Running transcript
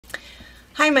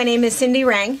Hi, my name is Cindy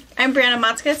Rang. I'm Brianna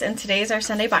Motzkus, and today is our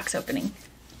Sunday box opening.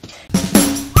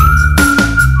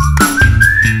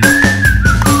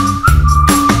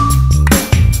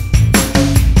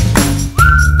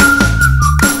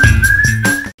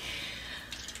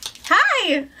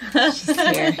 Hi! She's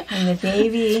here. And the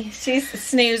baby. She's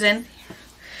snoozing.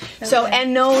 So,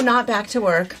 and no, not back to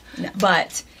work,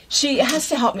 but she has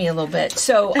to help me a little bit.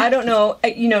 So, I don't know,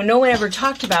 no one ever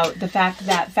talked about the fact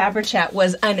that Fabrichat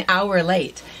was an hour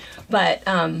late. But,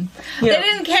 they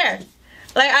didn't care.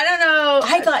 Like, I don't know.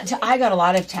 I got a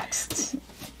lot of texts.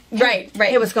 Right.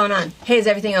 Hey, what's going on? Hey, is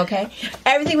everything okay?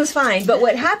 Everything was fine. But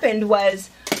what happened was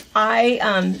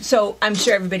so I'm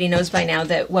sure everybody knows by now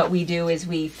that what we do is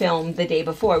we film the day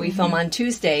before. We film on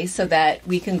Tuesday so that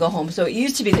we can go home. So it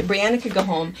used to be that Brianna could go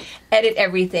home, edit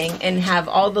everything, and have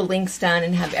all the links done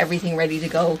and have everything ready to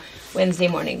go Wednesday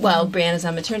morning. Well, Brianna's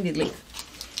on maternity leave.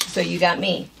 So you got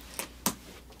me.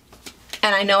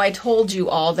 And I know I told you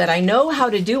all that I know how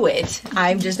to do it.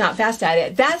 I'm just not fast at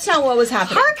it. That's not what was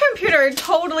happening. Her computer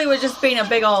totally was just being a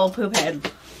big old poop head.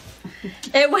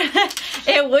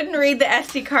 It wouldn't read the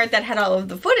SD card that had all of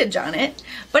the footage on it,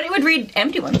 but it would read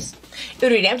empty ones. It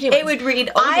would read empty ones. It would read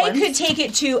old ones. I could take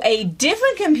it to a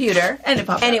different computer and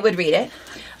it would read it.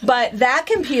 But that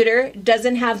computer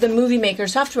doesn't have the Movie Maker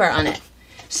software on it.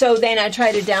 So then I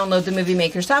tried to download the Movie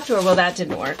Maker software. Well, that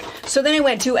didn't work. So then I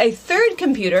went to a third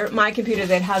computer, my computer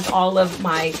that has all of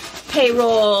my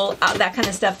payroll, that kind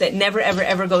of stuff that never, ever,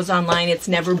 ever goes online. It's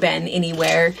never been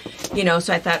anywhere,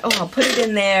 So I thought, I'll put it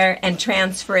in there and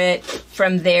transfer it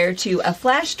from there to a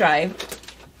flash drive.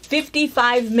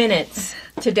 55 minutes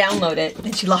to download it.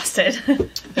 And she lost it.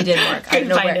 It didn't work. I don't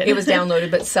know where. It was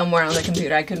downloaded, but somewhere on the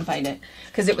computer. I couldn't find it.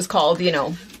 Because it was called,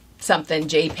 something,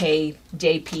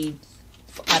 JP,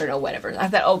 I don't know, whatever. I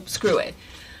thought, screw it.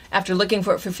 After looking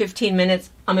for it for 15 minutes,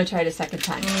 I'm going to try it a second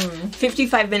time.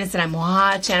 55 minutes and I'm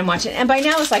watching. And by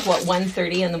now it's like,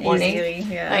 1:30 in the morning? Easily,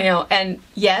 yeah. I know. And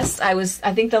yes, I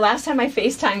think the last time I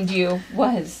FaceTimed you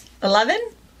was 11?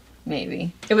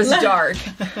 Maybe. It was dark.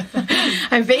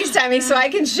 I'm FaceTiming so I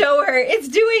can show her, it's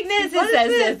doing this, it says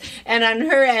this. And on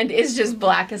her end, it's just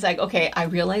black. It's like, okay, I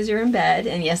realize you're in bed.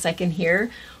 And yes, I can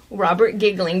hear Robert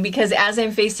giggling because as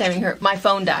I'm FaceTiming her, my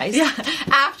phone dies. Yeah.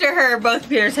 After her, both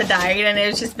computers had died, and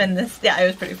it's just been this. Yeah, it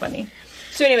was pretty funny.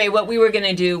 So anyway, what we were going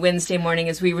to do Wednesday morning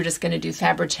is we were just going to do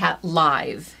Fabrichat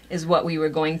live is what we were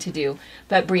going to do.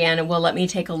 But Brianna will let me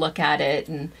take a look at it,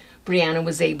 and Brianna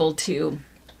was able to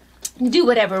do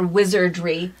whatever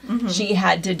wizardry she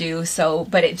had to do.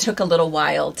 But it took a little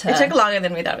while to... It took longer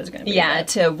than we thought it was going to be. Yeah,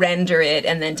 to render it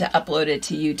and then to upload it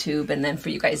to YouTube and then for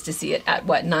you guys to see it at,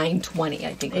 9:20,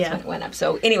 I think was when it went up.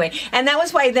 So anyway, and that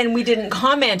was why then we didn't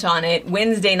comment on it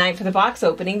Wednesday night for the box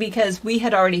opening because we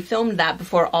had already filmed that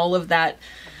before all of that,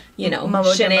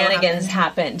 shenanigans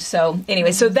happened. So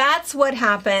anyway, so that's what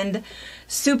happened.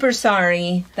 Super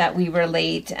sorry that we were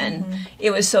late, and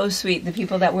it was so sweet. The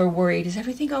people that were worried, is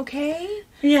everything okay?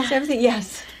 Yeah. Is everything?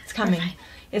 Yes, it's coming. Right.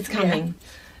 It's coming. Yeah.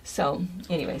 So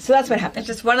anyway, so that's what happened. It's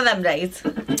just one of them days.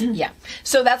 Yeah.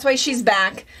 So that's why she's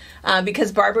back,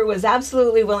 because Barbara was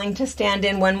absolutely willing to stand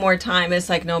in one more time. It's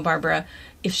like, no, Barbara,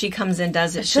 if she comes and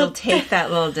does it, she'll take that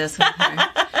little disc with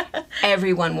her.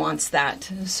 Everyone wants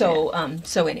that. So,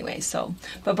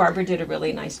 but Barbara did a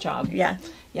really nice job. Yeah.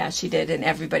 Yeah, she did, and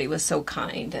everybody was so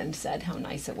kind and said how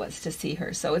nice it was to see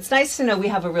her. So it's nice to know we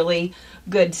have a really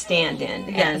good stand-in.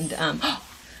 Yes.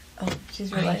 And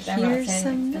she's really. I hear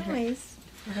some noise.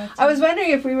 I was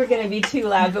wondering if we were going to be too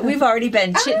loud, but we've already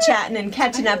been chit-chatting and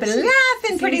catching up and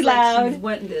laughing pretty loud.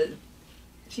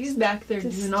 She's back there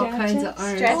doing all kinds of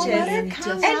arms.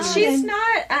 Stretches. And she's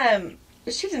not...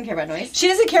 She doesn't care about noise. She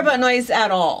doesn't care about noise at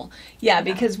all. Yeah,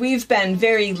 because we've been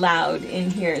very loud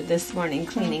in here this morning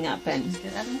cleaning up. And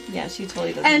yeah, she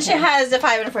totally doesn't And care. she has a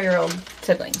 5 and a 4-year-old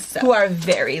siblings. So. Who are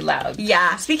very loud.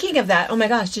 Yeah. Speaking of that, oh my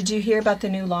gosh, did you hear about the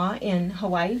new law in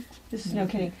Hawaii? This is no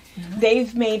kidding.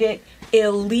 They've made it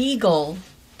illegal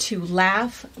to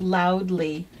laugh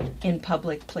loudly in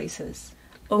public places.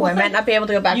 Oh, I might not be able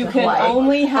to go back to Hawaii. You can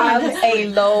only have a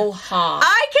low ha.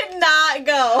 I cannot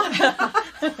go.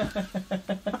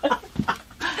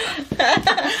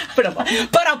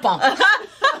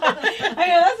 I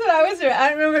know, that's what I was doing. I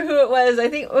don't remember who it was. I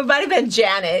think it might have been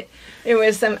Janet. It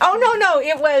was some... Oh, no.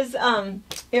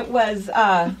 It was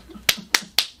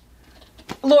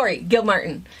Lori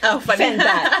Gilmartin. Oh, funny. Sent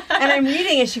that. And I'm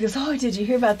reading it. She goes, oh, did you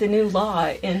hear about the new law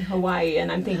in Hawaii?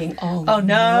 And I'm thinking, oh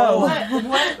no.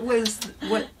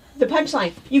 What? The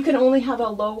punchline, you can only have a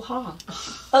low ha.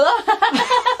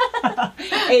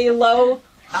 A low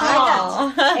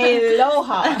ha.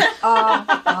 Aloha.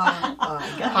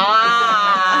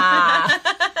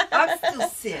 I'm still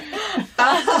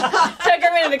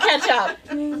catch up.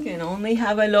 You can only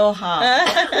have aloha.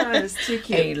 That was too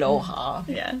cute. Aloha.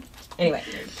 Yeah. Anyways.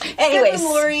 Good one,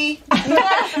 Lori.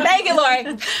 Thank you,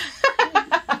 Lori.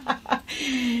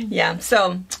 Yeah,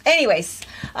 so anyways,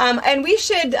 and we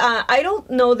should, I don't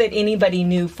know that anybody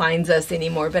new finds us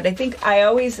anymore, but I think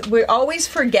we always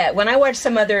forget. When I watch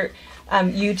some other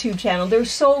YouTube channel, they're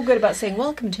so good about saying,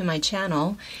 welcome to my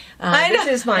channel. This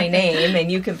is my name,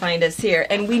 and you can find us here.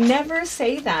 And we never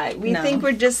say that. We think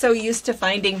we're just so used to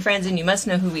finding friends, and you must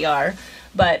know who we are.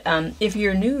 But if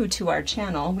you're new to our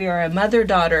channel, we are a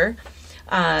mother-daughter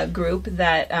group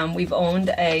that we've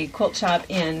owned a quilt shop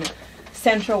in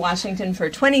Central Washington for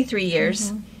 23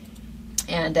 years.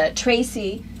 And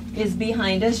Tracy is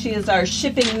behind us. She is our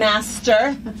shipping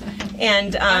master.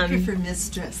 And I prefer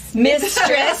mistress.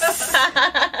 Mistress.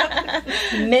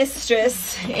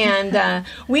 And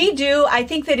I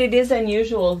think that it is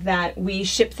unusual that we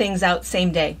ship things out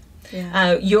same day.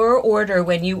 Yeah. Your order,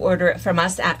 when you order it from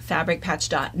us at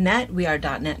fabricpatch.net, we are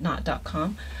 .net, not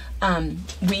 .com.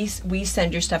 We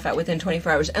send your stuff out within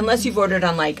 24 hours, unless you've ordered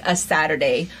on like a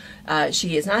Saturday.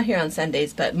 She is not here on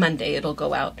Sundays, but Monday it'll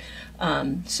go out.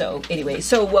 So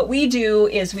what we do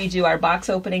is we do our box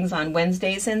openings on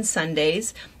Wednesdays and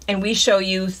Sundays, and we show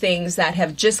you things that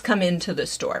have just come into the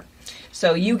store.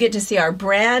 So you get to see our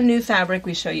brand new fabric.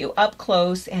 We show you up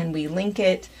close, and we link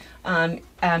it at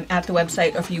the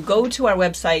website. Or if you go to our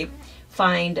website,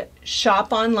 find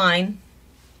Shop Online,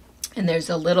 and there's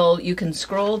a little, you can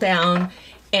scroll down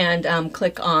and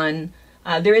click on,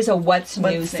 there is a What's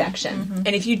New section. And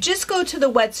if you just go to the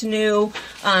What's New,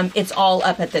 it's all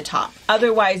up at the top.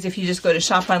 Otherwise, if you just go to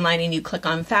Shop Online and you click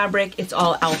on Fabric, it's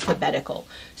all alphabetical.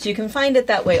 So you can find it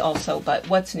that way also, but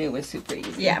What's New is super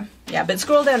easy. Yeah. Yeah, but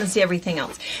scroll down and see everything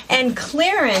else. And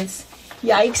clearance,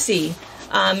 yikesy.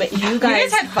 You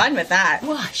guys had fun with that.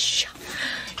 Whoosh.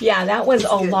 Yeah, that was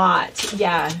a lot.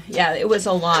 Yeah, it was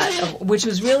a lot, which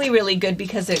was really, really good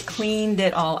because it cleaned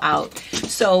it all out.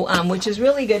 So, which is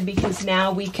really good because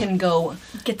now we can go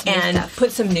and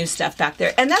put some new stuff back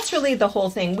there. And that's really the whole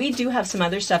thing. We do have some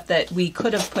other stuff that we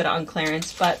could have put on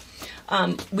clearance, but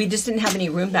we just didn't have any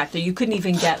room back there. You couldn't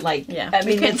even get I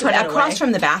mean, it's across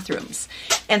from the bathrooms.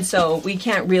 And so we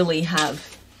can't really have...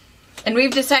 And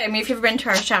we've decided, I mean, if you've ever been to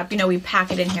our shop, we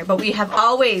pack it in here. But we have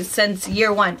always, since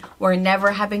year one, we're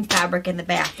never having fabric in the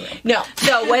bathroom. No.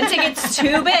 So once it gets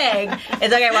too big,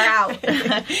 it's okay, we're out.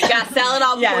 Gotta sell it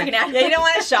all before we can have you don't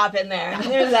want to shop in there.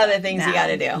 There's other things you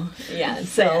gotta do. Yeah,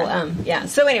 so,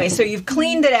 So anyway, so you've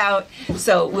cleaned it out,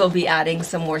 so we'll be adding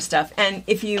some more stuff. And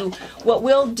what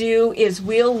we'll do is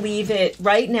we'll leave it,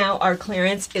 right now our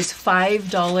clearance is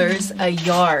 $5 a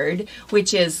yard,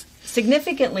 which is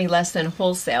significantly less than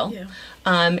wholesale.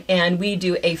 Yeah. And we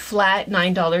do a flat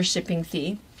 $9 shipping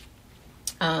fee.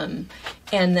 And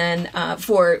then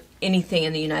for anything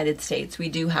in the United States, we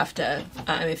do have to,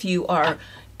 if you are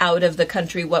out of the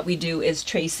country, what we do is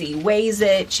Tracy weighs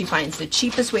it, she finds the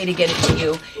cheapest way to get it to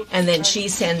you, and then she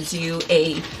sends you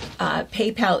a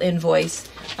PayPal invoice.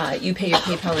 You pay your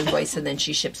PayPal invoice, and then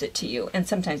she ships it to you. And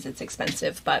sometimes it's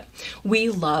expensive, but we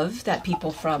love that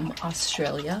people from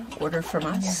Australia order from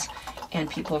us, and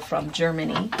people from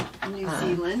Germany,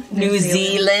 New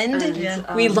Zealand.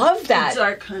 And, we love that. The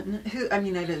dark continent. I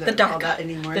don't call that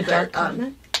anymore. The dark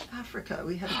continent. Africa.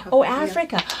 We had a couple. Oh,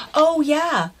 Africa. Oh,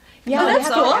 yeah. Yeah, that's we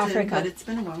have cool. Africa. But it's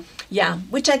been a while. Yeah,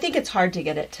 which I think it's hard to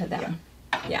get it to them.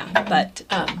 Yeah, but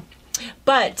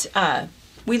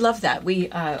we love that.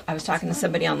 I was talking to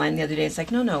somebody online the other day. It's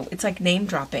like, no, it's like name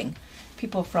dropping.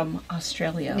 People from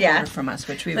Australia order from us,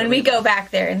 which we when we go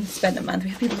back there and spend a month, we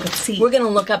have people to see. We're going to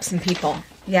look up some people.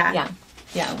 Yeah.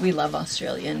 Yeah, we love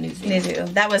Australia and New Zealand.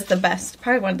 That was the best,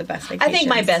 probably one of the best vacations. I think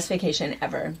my best vacation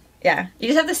ever. Yeah, you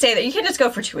just have to stay there. You can't just go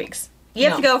for 2 weeks. You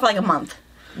have to go for like a month.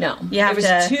 No, there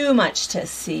was too much to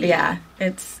see. Yeah,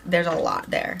 there's a lot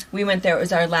there. We went there. It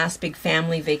was our last big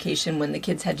family vacation when the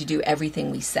kids had to do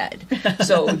everything we said.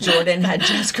 So Jordan had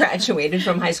just graduated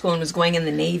from high school and was going in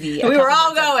the Navy. We were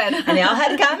all going. And they all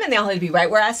had to come, and they all had to be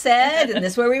right where I said, and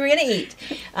this is where we were going to eat.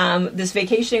 This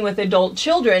vacationing with adult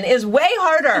children is way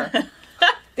harder.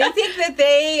 They think that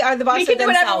they are the boss of themselves. We can do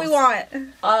whatever we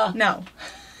want. No.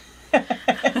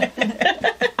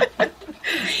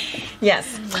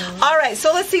 Yes. All right.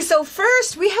 So let's see. So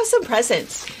first, we have some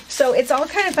presents. So it's all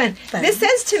kind of fun. This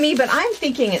says to me, but I'm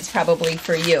thinking it's probably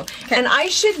for you. Okay. And I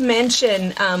should mention,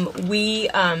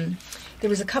 there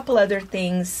was a couple other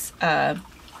things.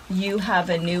 You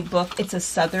have a new book. It's a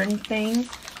Southern thing.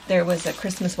 There was a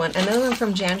Christmas one. Another one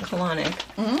from Jan Kolonic.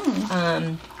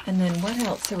 And then what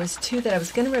else? There was two that I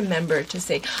was going to remember to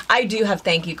say. I do have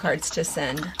thank you cards to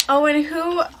send. Oh, and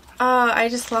who? I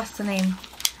just lost the name.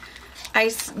 I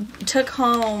took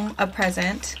home a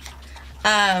present.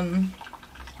 Gosh,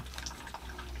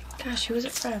 who was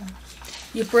it from?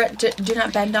 You brought Do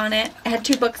Not Bend on it. It had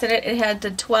 2 books in it. It had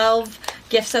the 12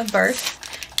 Gifts of Birth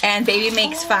and Baby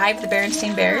Makes 5, the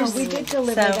Berenstain Bears. We did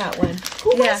deliver that one.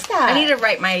 Who was that? I need to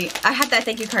write I had that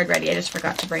thank you card ready. I just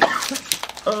forgot to bring it.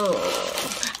 Oh.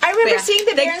 I remember seeing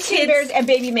the Berenstain Bears and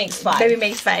Baby Makes 5. Baby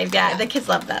Makes 5, yeah. The kids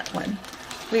loved that one.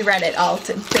 We read it all.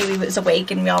 Baby was awake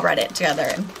and we all read it together.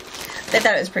 And they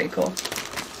thought it was pretty cool.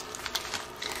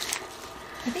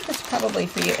 I think it's probably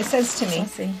for you. It says to me.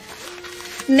 Let's see.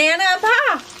 Nana and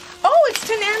Pa. Oh, it's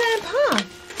to Nana and Pa.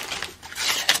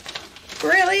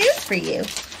 Really is for you.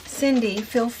 Cindy,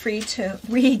 feel free to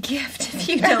re-gift if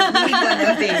you don't need one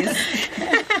of these.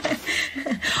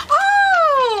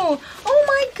 Oh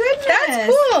my goodness. That's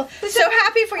cool. So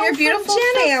happy for your beautiful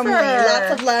Jennifer. family.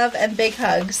 Lots of love and big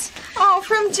hugs. Oh,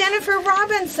 from Jennifer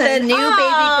Robinson. The new baby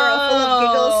girl full of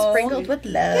giggles sprinkled with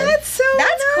love. That's so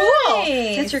That's nice. cool.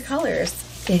 That's your colors.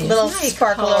 It is little my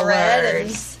sparkle of red.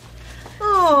 And,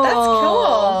 oh, that's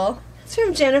cool. It's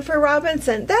from Jennifer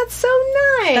Robinson. That's so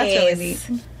nice. That's really neat.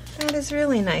 That is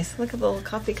really nice. Look at the little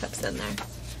coffee cups in there.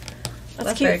 That's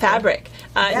very cute cool. fabric.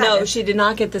 No, she did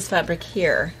not get this fabric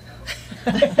here.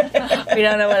 We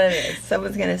don't know what it is.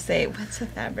 Someone's going to say, what's the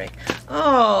fabric?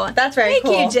 Oh, That's very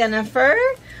cool. Thank you, Jennifer.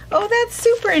 Oh, that's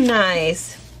super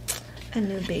nice. A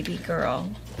new baby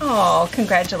girl. Oh,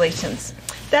 congratulations.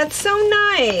 That's so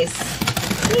nice.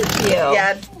 Thank you.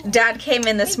 Yeah, Dad came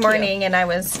in this morning and I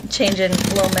was changing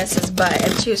little Miss's butt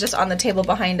and she was just on the table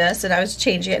behind us and I was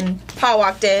changing it and Pa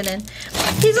walked in and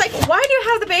he's like, why do you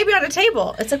have the baby on a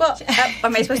table? It's like, well,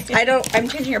 am I supposed to, I'm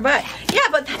changing your butt. Yeah,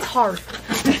 but that's hard.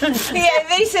 Yeah, and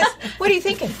then he says, what are you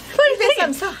thinking? What do you think?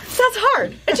 That's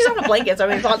hard. And she's on a blanket, so I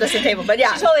mean, it's all just a table. But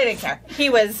yeah, She totally didn't care. he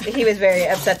was very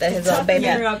upset that his little baby.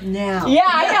 You're up now. Yeah,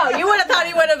 I know. You would have thought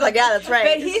he would have like, yeah, that's right.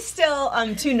 But he's still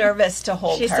too nervous to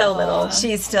hold She's her. so little.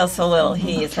 She's still so little.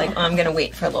 He's like, I'm going to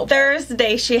wait for a little bit.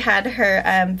 Thursday, she had her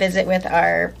visit with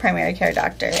our primary care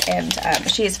doctor, and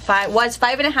she was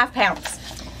 5.5 pounds.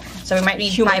 So we might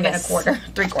need Humongous.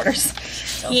 5 1/4,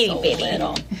 3/4. Itty bitty.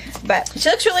 little. But she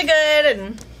looks really good,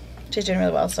 and she's doing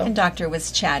really well. So And doctor was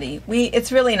chatty.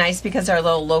 It's really nice because our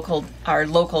local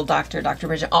doctor, Dr.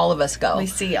 Bridget, all of us go. we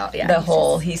see all.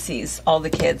 Yeah, He sees all the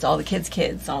kids'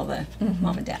 kids, all the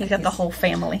mom and dad. He's got the whole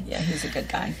family. Yeah, he's a good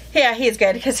guy. Yeah, he's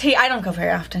good because I don't go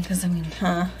very often because I mean,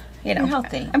 you know, You're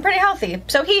healthy. I'm pretty healthy.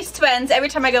 So he spends every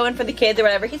time I go in for the kids or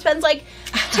whatever, he spends like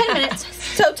 10 minutes.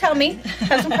 So tell me,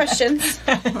 have some questions.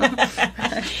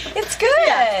 It's good.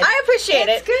 Yeah, I appreciate it.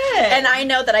 It's good. And I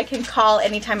know that I can call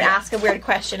anytime and ask a weird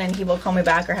question and he will call me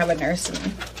back or have a nurse. And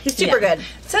he's super Yeah. good.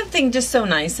 Something just so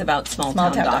nice about small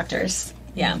town doctors.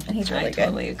 Yeah, And he's really I good.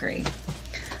 totally agree.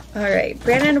 All right,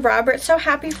 Brandon and Robert, so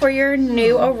happy for your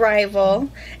new arrival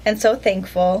and so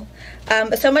thankful.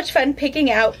 So much fun picking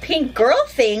out pink girl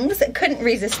things. Couldn't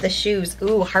resist the shoes.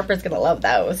 Ooh, Harper's gonna love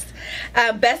those.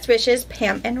 Best wishes,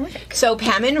 Pam and Rick. So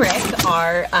Pam and Rick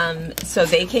are, so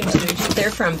they came to the retreat.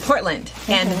 They're from Portland,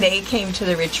 and they came to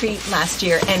the retreat last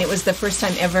year, and it was the first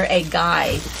time ever a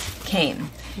guy came.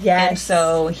 Yes. And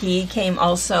so he came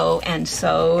also, and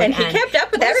And he kept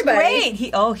up with it was everybody.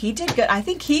 Great. He did good. I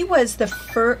think he was the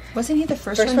first. Wasn't he the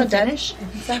first one to done? finish?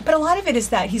 But a lot of it is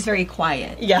that he's very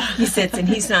quiet. Yeah. He sits and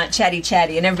he's not chatty,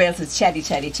 and everybody else is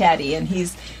chatty, and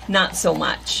he's not so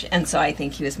much. And so I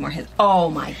think he was more his. Oh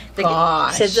my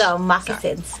gosh. His little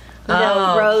moccasins.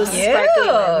 Oh, rose sparkly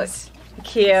ones.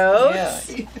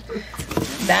 Cute.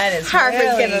 That is Harper's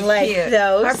really gonna like cute.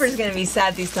 those. Harper's gonna be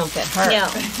sad these don't fit her. No.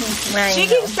 She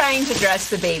keeps trying to dress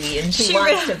the baby, and she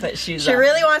wants to put shoes on. She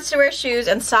really wants to wear shoes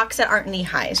and socks that aren't knee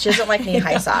highs. She doesn't like knee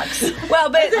high socks. Well,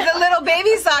 but the little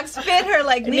baby socks fit her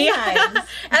like knee highs.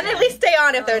 And at least stay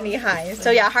on if they're knee highs.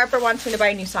 So yeah, Harper wants me to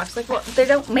buy new socks. Like, well, they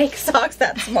don't make socks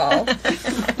that small.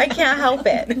 I can't help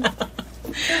it.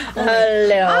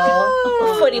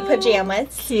 Hello. Footy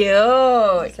pajamas. Cute.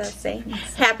 What's that say?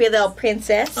 Happy little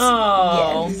princess.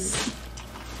 Oh. Yes.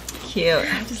 Cute.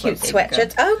 Cute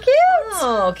sweatshirts. Oh, cute.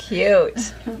 Oh,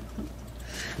 cute.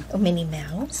 Oh, Minnie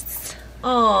Mouse.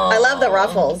 Oh. I love the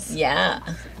ruffles. Yeah.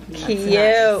 Cute.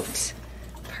 Nice.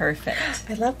 Perfect.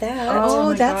 I love that.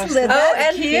 Oh, that's cute.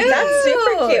 That's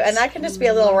super cute. And that can just be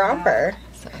a little romper.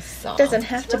 So soft. Doesn't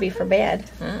have to be for bed.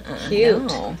 Cute.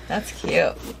 No, that's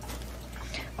cute.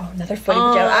 Oh, another footy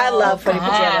pajama. I love footy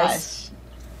pajamas.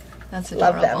 That's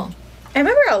adorable. Love them. I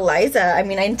remember Eliza,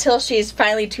 until she's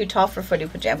finally too tall for footy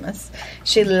pajamas.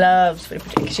 She loves footy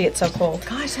pajamas. She gets so cold.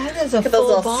 Gosh, that is a Look at full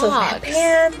those little box.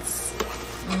 pants.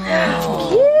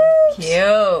 Oh,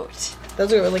 cute.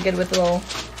 Those are really good with the little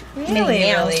Really,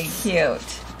 Minnie Mouse. really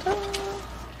cute.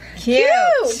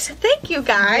 Cute. Thank you,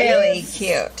 guys. Really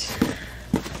cute.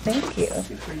 Thank you.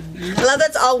 I love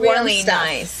that's all warm Really stuff.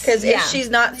 nice. Because Yeah. if she's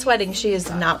not sweating, she is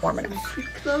not warm enough.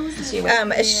 Is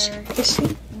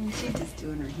she She's just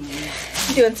doing her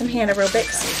hands. doing some hand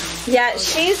aerobics? Yeah,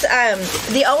 she's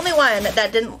the only one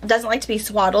that doesn't like to be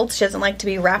swaddled. She doesn't like to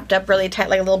be wrapped up really tight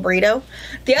like a little burrito.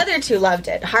 The other two loved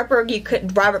it. Harper,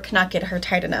 Robert could not get her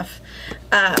tight enough.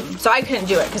 So I couldn't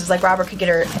do it because it's like Robert could get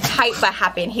her tight but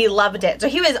happy, and he loved it. So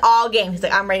he was all game. He's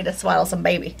like, I'm ready to swaddle some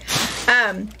baby.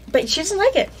 But she doesn't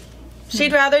like it.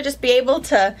 She'd rather just be able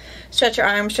to stretch her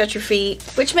arms, stretch her feet,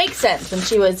 which makes sense. When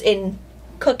she was in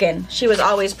cooking, she was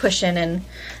always pushing and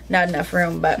not enough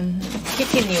room, but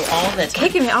Kicking you all the time.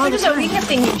 Kicking me all the So we time. kept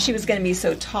thinking she was going to be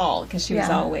so tall because she was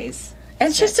Yeah. always.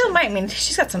 And she still might. I mean,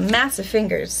 she's got some massive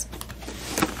fingers.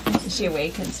 Is she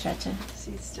awake and stretching?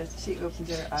 She opens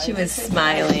her eyes. She was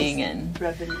smiling and.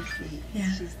 rubbing her feet.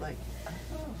 Yeah. She's like,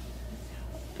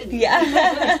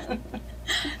 Yeah.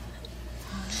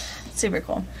 Super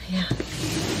cool. Yeah.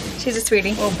 She's a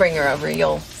sweetie. We'll bring her over.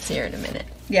 You'll see her in a minute.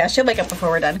 Yeah, she'll wake up before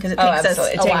we're done because it Oh, takes us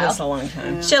absolutely. a It takes while. us a long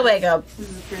time. She'll wake up. this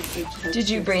is a great age. Did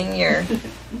you bring your?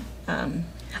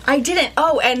 I didn't.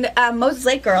 Oh, and Moses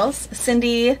Lake girls,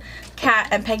 Cindy, Kat,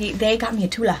 and Peggy, they got me a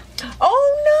tula.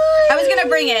 Oh, nice. I was gonna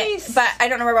bring it, but I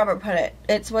don't know where Robert put it.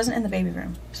 It wasn't in the baby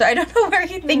room, so I don't know where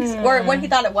he thinks or what he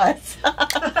thought it was.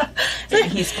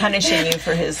 He's punishing you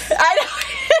for his. I know.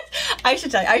 I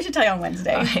should tell you. I should tell you on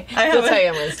Wednesday. We'll tell you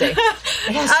on Wednesday.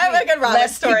 I have a good Robert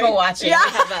Less story. people watching. Yeah.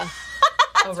 We have a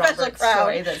Special Robert crowd.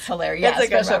 story that's hilarious. It's a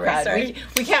good special Robert crowd. story.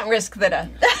 We can't risk that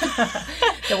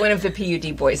that one of the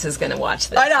PUD boys is going to watch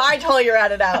this. I know. I totally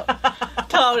ratted out.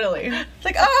 Totally. It's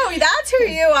like, oh, that's who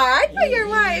you are. I know your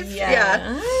wife.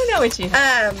 Yeah. I know what you.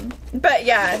 But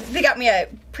yeah, they got me a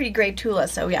pretty great Tula,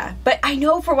 so yeah. But I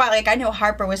know for a while, like I know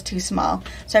Harper was too small,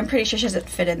 so I'm pretty sure she doesn't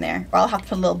fit in there. Or I'll have to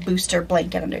put a little booster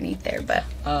blanket underneath there. But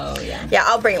Oh yeah. yeah,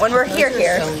 I'll bring it when we're Those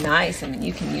here. are so nice. I mean,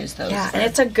 you can use those. Yeah, for- and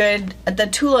it's a good. The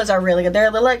Tulas are really good. They're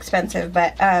a little expensive,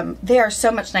 but they are so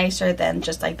much nicer than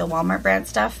just like the Walmart brand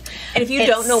stuff. And if you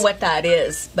don't know what that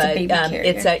is, but baby carrier.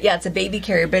 it's a baby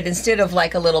carrier, but instead of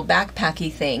like a little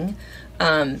backpacky thing,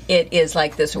 it is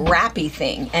like this wrappy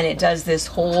thing, and it does this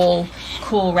whole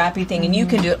cool wrappy thing, and you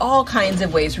can do it all kinds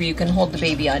of ways where you can hold the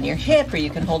baby on your hip, or you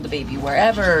can hold the baby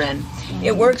wherever, and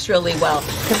it works really well.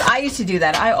 Because I used to do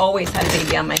that. I always had a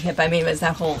baby on my hip. I mean, it was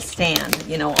that whole stand,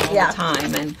 all Yeah. the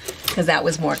time, and because that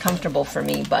was more comfortable for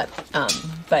me. But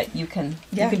you can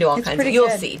do all it's kinds. pretty You'll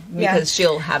good. see Yeah. because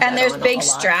she'll have. And that there's on big a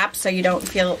lot. straps, so you don't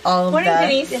feel all of Morning, the.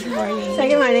 Denise. Good morning.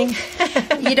 Good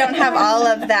morning. You don't have all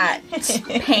of that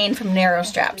pain from narrow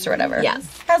straps or whatever. Yes.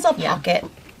 Has a pocket.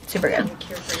 Super good.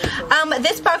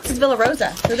 This box is Villa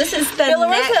Rosa. So this is the Villa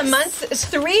next... Rosa, month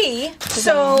 3.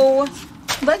 So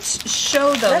let's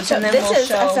show those, and then this we'll is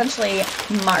show. essentially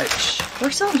March.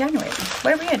 We're still in January.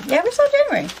 What are we in? Yeah, we're still in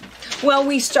January. Well,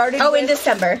 we started. Oh, in with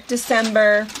December.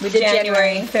 December. We did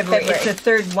January, January, February. It's the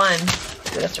third one.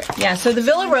 That's right. Yeah. So the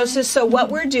Villa Rosas. So what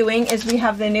we're doing is we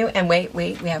have the new. And wait,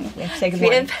 we have to say good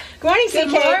morning. Good morning, CK.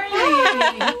 Good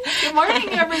morning. Good morning,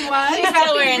 everyone. She's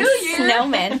still wearing New Year.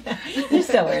 snowmen. You're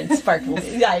still wearing sparkles.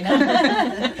 Yeah, I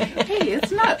know. Hey,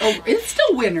 it's not. Oh, it's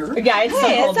still winter. Yeah, it's,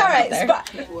 Hey, it's all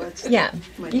right. Yeah.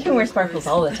 You can wear sparkles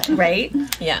all the time. Right?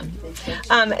 Yeah.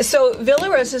 So Villa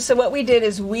Rosa, so what we did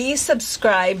is we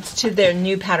subscribed to their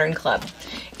new pattern club.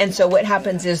 And so what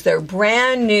happens is they're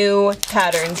brand new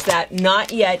patterns that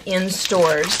not yet in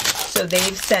stores. So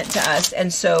they've sent to us.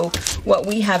 And so what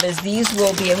we have is these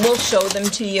will be, and we'll show them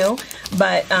to you.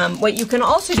 But what you can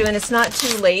also do, and it's not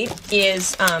too late,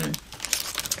 is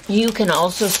you can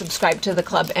also subscribe to the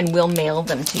club and we'll mail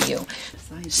them to you.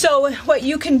 So what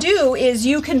you can do is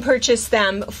you can purchase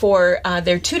them for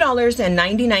they're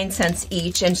 $2.99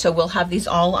 each, and so we'll have these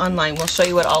all online. We'll show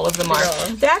you what all of them are.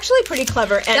 Cool. They're actually pretty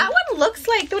clever. And That one looks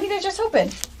like the one you guys just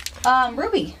opened.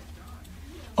 Ruby.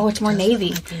 Oh, it's more navy.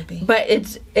 like ruby. But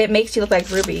it makes you look like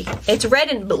ruby. It's red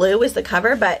and blue is the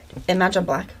cover, but imagine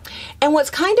black. And what's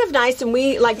kind of nice, and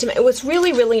we like to, what's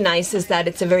really, really nice is that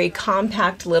it's a very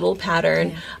compact little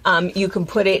pattern. You can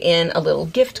put it in a little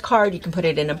gift card, you can put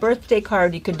it in a birthday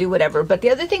card, you could do whatever. But the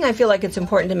other thing I feel like it's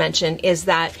important to mention is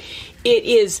that it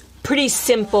is pretty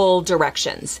simple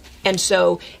directions. And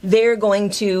so they're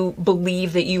going to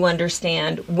believe that you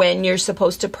understand when you're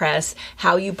supposed to press,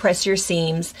 how you press your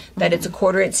seams, that it's a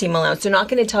 1/4 inch seam allowance. They're not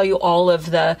going to tell you all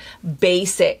of the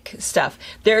basic stuff.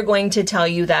 They're going to tell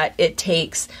you that it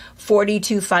takes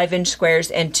 42 5-inch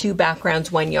squares and 2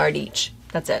 backgrounds 1 yard each.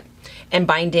 That's it. And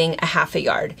binding a half a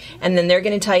yard. And then they're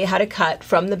going to tell you how to cut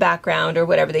from the background or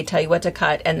whatever. They tell you what to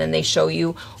cut, and then they show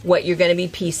you what you're going to be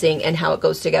piecing and how it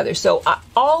goes together. So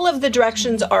all of the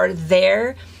directions are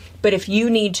there. But if you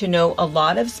need to know a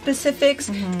lot of specifics,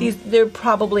 they're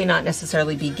probably not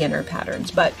necessarily beginner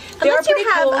patterns, but they are pretty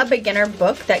cool. Unless you have a beginner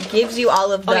book that gives you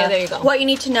all of the, there you go. What you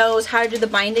need to know is how to do the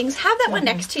bindings. Have that one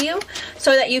next to you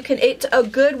so that you can, it's a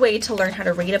good way to learn how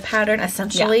to read a pattern,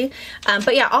 essentially.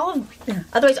 But yeah,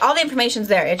 otherwise all the information's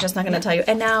there. It's just not going to tell you,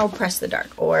 and now press the dark,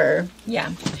 or...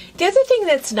 Yeah. The other thing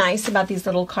that's nice about these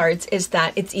little cards is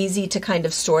that it's easy to kind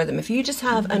of store them. If you just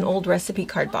have an old recipe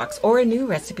card box or a new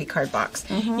recipe card box,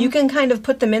 you can kind of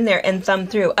put them in there and thumb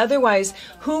through. Otherwise,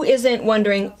 who isn't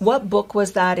wondering what book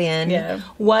was that in? Yeah.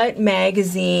 What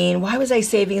magazine? Why was I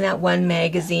saving that one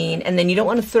magazine? And then you don't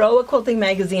want to throw a quilting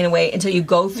magazine away until you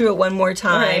go through it one more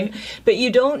time. Right. But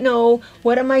you don't know,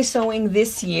 what am I sewing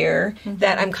this year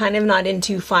that I'm kind of not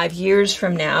into 5 years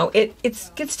from now? It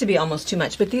gets to be almost too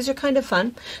much. But these are kind of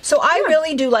fun. So I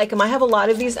really do like them. I have a lot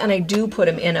of these, and I do put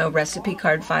them in a recipe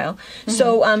card file.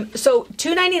 So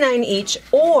 $2.99 each.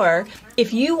 Or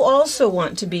if you also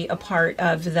want to be a part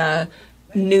of the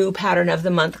new pattern of the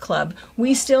month club,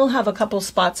 we still have a couple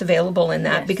spots available in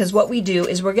that, because what we do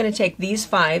is we're going to take these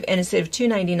 5, and instead of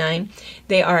 $2.99,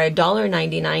 they are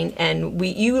 $1.99, and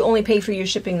you only pay for your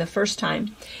shipping the first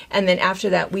time, and then after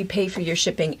that we pay for your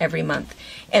shipping every month.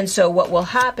 And so what will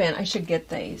happen, I should get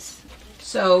these.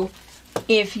 So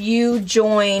if you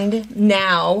joined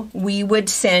now, we would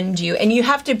send you, and you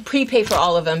have to prepay for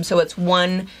all of them, so it's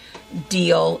one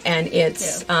deal, and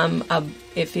it's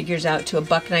it figures out to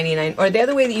 $1.99. Or the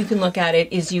other way that you can look at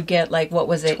it is you get, like, what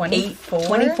was it,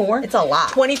 24? It's a lot.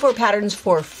 24 patterns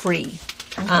for free.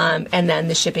 And then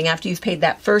the shipping, after you've paid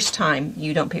that first time,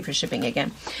 you don't pay for shipping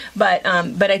again. But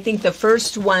I think the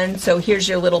first one, so here's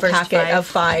your little packet of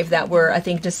 5 that were, I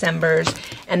think, December's,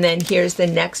 and then here's the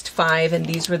next 5, and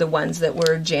these were the ones that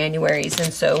were January's.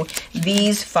 And so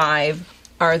these 5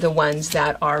 are the ones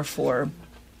that are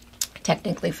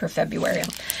technically for February.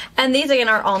 And these again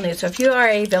are all new. So if you are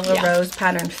a Villa Rose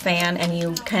pattern fan and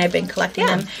you kind of been collecting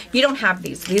them, you don't have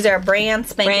these. These are brand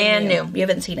spanking new. You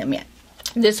haven't seen them yet.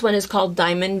 This one is called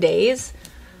Diamond Days.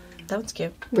 That one's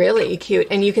cute. Really cute.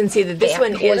 And you can see that this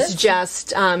one is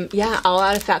just, all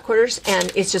out of fat quarters,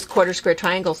 and it's just quarter square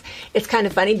triangles. It's kind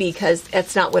of funny because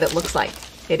that's not what it looks like.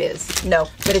 It is. No.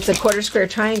 But it's a quarter square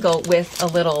triangle with a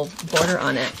little border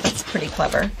on it. That's pretty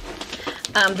clever.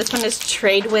 This one is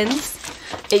Trade Winds.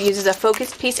 It uses a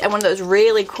focus piece and one of those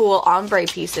really cool ombre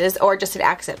pieces, or just an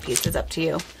accent piece. It's up to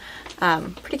you.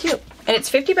 Pretty cute. And it's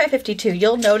 50 by 52.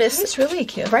 You'll notice. It's really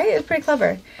cute. Right? It's pretty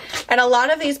clever. And a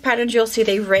lot of these patterns you'll see,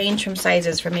 they range from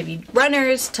sizes from maybe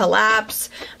runners to laps,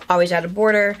 always out of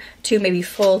border, to maybe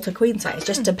full to queen size.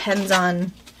 Just depends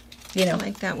on, you know. I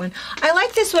like that one. I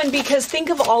like this one because think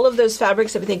of all of those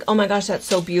fabrics that we think, oh my gosh, that's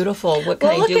so beautiful. What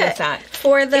can I do with that?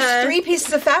 It's 3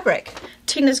 pieces of fabric.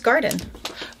 Tina's Garden.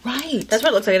 Right. That's what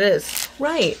it looks like it is.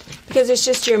 Right. Because it's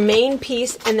just your main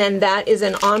piece, and then that is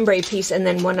an ombre piece, and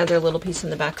then one other little piece in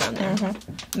the background there.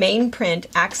 Main print,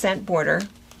 accent border,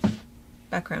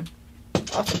 background.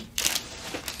 Awesome.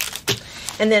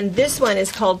 And then this one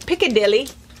is called Piccadilly.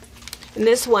 And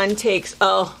this one takes,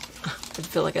 I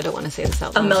feel like I don't want to say this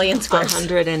out loud. 1,000,000 squares.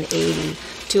 180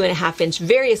 2.5-inch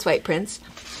various white prints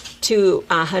to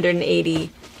 180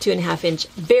 2.5-inch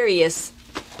various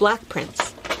black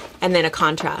prints, and then a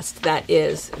contrast that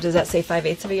is, does that say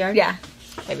 5/8 of a yard? Yeah.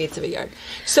 5/8 of a yard.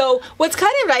 So what's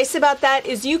kind of nice about that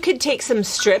is you could take some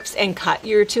strips and cut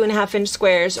your 2.5-inch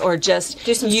squares, or just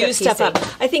use stuff up.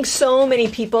 I think so many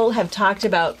people have talked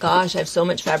about, gosh, I have so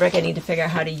much fabric, I need to figure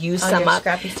out how to use some up.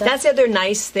 That's the other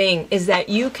nice thing, is that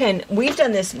you can, we've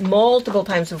done this multiple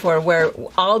times before, where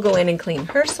I'll go in and clean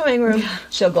her sewing room,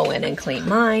 she'll go in and clean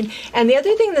mine. And the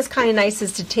other thing that's kind of nice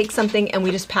is to take something and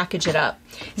we just package it up.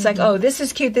 It's like, oh, this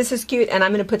is cute, and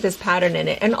I'm going to put this pattern in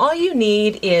it. And all you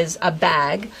need is a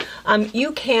bag.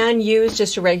 You can use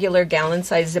just a regular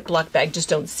gallon-sized Ziploc bag, just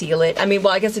don't seal it. I mean,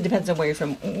 well, I guess it depends on where you're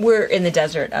from. We're in the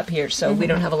desert up here, so we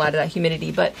don't have a lot of that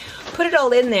humidity. But put it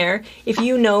all in there. If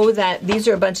you know that these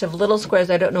are a bunch of little squares,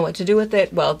 I don't know what to do with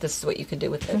it, well, this is what you can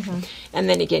do with it. And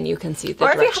then again, you can see the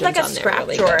directions on there. Or if you have like a scrap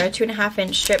drawer, a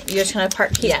 2.5-inch strip, you're just going to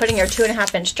keep putting your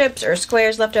 2.5-inch strips or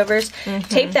squares, leftovers,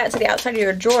 tape that to the outside of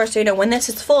your drawer, so you know when this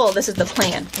this is full, this is the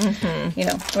plan. You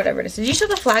know, whatever it is. Did you show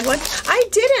the flag one? I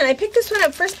didn't. I picked this one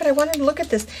up first, but I wanted to look at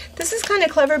this. This is kind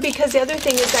of clever because the other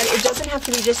thing is that it doesn't have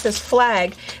to be just this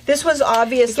flag. This was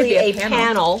obviously a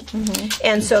panel.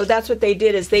 And so that's what they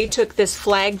did is they took this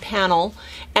flag panel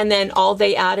and then all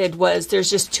they added was there's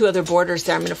just 2 other borders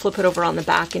there. I'm going to flip it over on the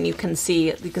back and you can see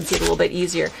it a little bit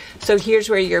easier. So here's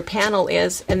where your panel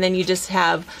is, and then you just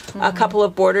have a couple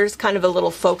of borders, kind of a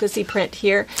little focusy print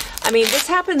here. I mean, this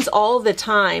happens all the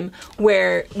time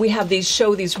where we have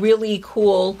these really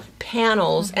cool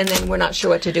panels and then we're not sure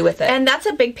what to do with it. And that's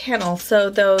a big panel. So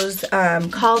those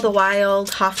Call the Wild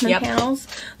Hoffman panels,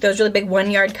 those really big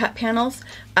 1-yard cut panels,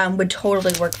 would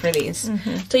totally work for these.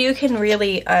 So you can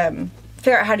really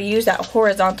figure out how to use that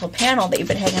horizontal panel that you've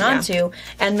been hanging on to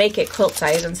and make it quilt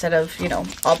size instead of, you know,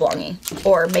 oblongy,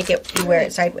 or make it you wear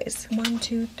it sideways. 1,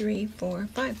 2, 3, 4,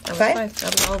 5. That was 5?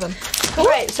 That was all of them. All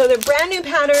right, so they're brand new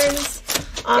patterns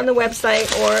on the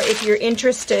website, or if you're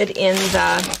interested in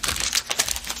the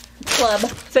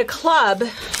club,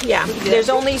 yeah, there's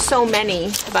only so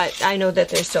many, but I know that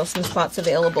there's still some spots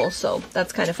available, so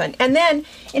that's kind of fun. And then,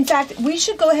 in fact, we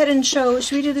should go ahead and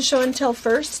should we do the show and tell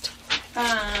first?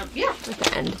 Yeah. At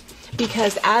the end.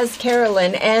 Because as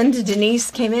Carolyn and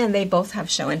Denise came in, they both have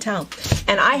show and tell.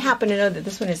 And I happen to know that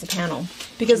this one is a panel.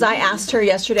 Because I asked her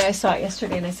yesterday, I saw it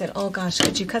yesterday, and I said, oh gosh,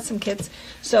 could you cut some kids?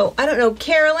 So, I don't know,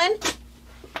 Carolyn?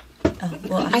 Oh,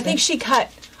 well, I think she cut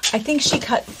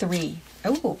 3.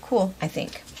 Oh, cool. I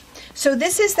think. So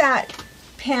this is that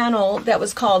panel that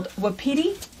was called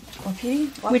Wapiti,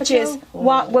 which is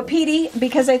Wapiti,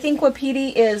 because I think Wapiti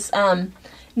is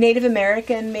Native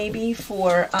American, maybe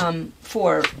for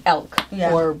elk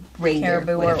or reindeer,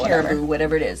 caribou, caribou,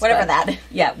 whatever it is. Whatever that.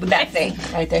 Yeah, that thing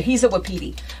right there. He's a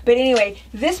Wapiti. But anyway,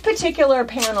 this particular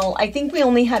panel, I think we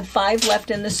only had 5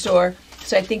 left in the store.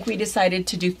 So I think we decided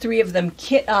to do 3 of them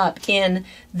kit up in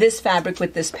this fabric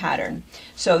with this pattern.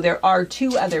 So there are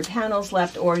 2 other panels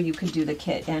left, or you could do the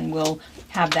kit, and we'll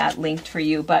have that linked for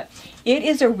you. But it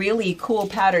is a really cool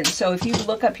pattern. So if you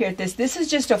look up here at this is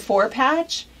just a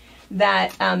 4-patch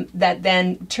that that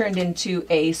then turned into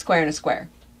a square and a square,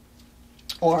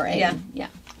 or a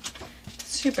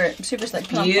super slick,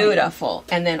 beautiful,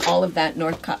 and then all of that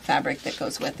North cut fabric that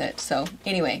goes with it. So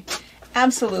anyway.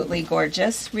 Absolutely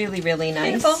gorgeous. Really, really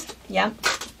nice. Beautiful. Yeah.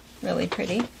 Really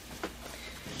pretty.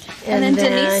 And then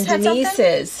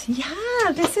Denise's.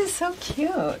 Yeah, this is so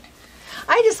cute.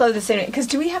 I just love this because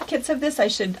do we have kits of this? I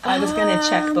was going to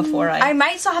check before I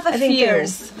might still have a few. Think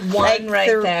there's one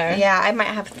right there. Yeah, I might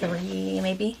have 3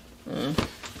 maybe.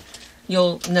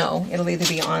 You'll know. It'll either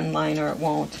be online or it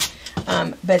won't.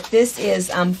 But this is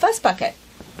Fuss Bucket.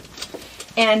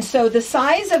 And so the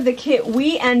size of the kit,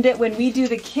 when we do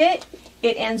the kit,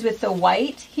 it ends with the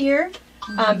white here,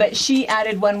 but she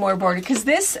added 1 more border because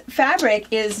this fabric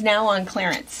is now on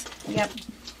clearance. Yep.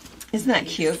 Isn't that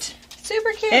cute?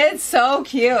 Super cute. It's so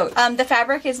cute. The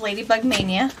fabric is Ladybug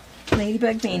Mania.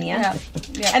 Ladybug Mania.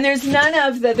 Yeah. And there's none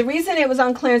of the reason it was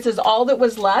on clearance is all that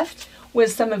was left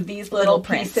was some of these little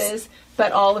pieces,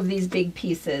 but all of these big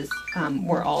pieces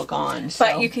were all gone. So.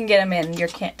 But you can get them in your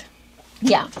kit.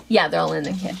 Yeah, they're all in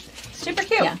the kit. Super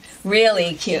cute. Yeah,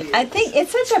 really cute. I think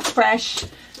it's such a fresh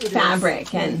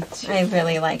fabric, and I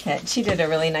really like it. She did a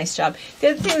really nice job.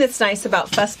 The other thing that's nice about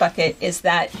Fuss Bucket is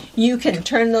that you can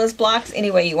turn those blocks any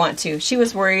way you want to. She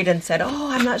was worried and said, oh,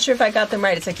 I'm not sure if I got them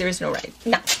right. It's like, there is no right.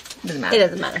 No, doesn't matter. It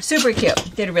doesn't matter. Super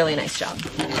cute. Did a really nice job.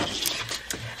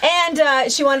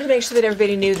 And she wanted to make sure that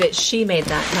everybody knew that she made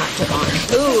that, not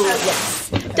Devon. Ooh, yes.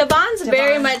 Devon's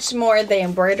very much more the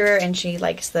embroiderer, and she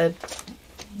likes the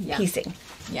piecing.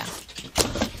 Yeah.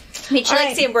 I mean, she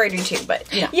likes the embroidery too,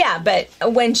 but you know. Yeah, but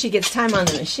when she gets time on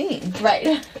the machine,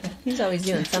 right? He's always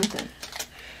doing something.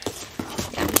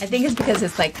 Yeah, I think it's because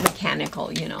it's like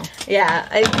mechanical, you know. Yeah,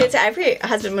 it's every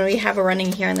husband when we have a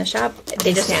running here in the shop,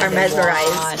 they just are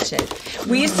mesmerized. Watch it.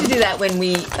 We used to do that when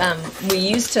we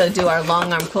used to do our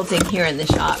long arm quilting here in the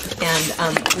shop,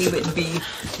 and we would be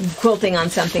quilting on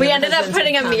something. We ended up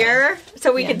putting a mirror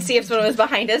so we could see if someone was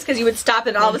behind us, because you would stop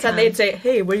and all of a sudden they'd say,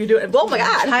 "Hey, what are you doing?" Oh my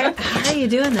God, how are you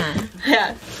doing that?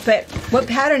 Yeah. But what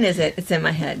pattern is it? It's in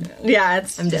my head. Yeah,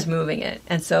 I'm just moving it,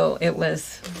 and so it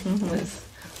was.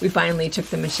 We finally took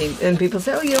the machine, and people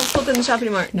say, "Oh, you don't quilt in the shop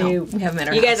anymore." No, we haven't met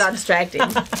our house. You guys are distracting.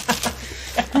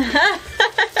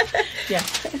 Yeah.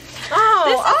 Oh,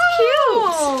 this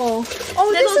is cute.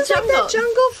 Oh, this is like that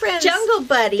Jungle Friends. Jungle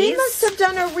Buddies. They must have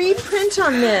done a reprint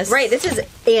on this. Right, this is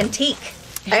antique.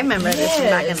 I remember this from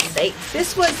back in the day.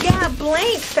 This was,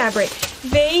 blank fabric.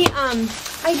 They,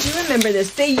 I do remember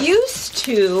this. They used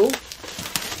to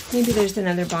Maybe there's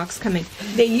another box coming.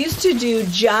 They used to do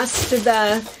just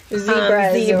the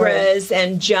Zebras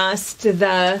and just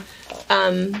the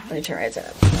Let me turn right side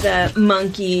up. the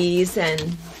monkeys,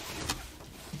 and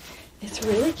It's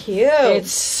really cute.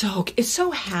 it's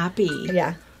so happy.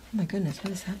 Yeah. Oh my goodness,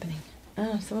 what is happening?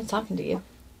 Oh, someone's talking to you.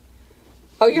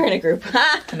 Oh, you're in a group.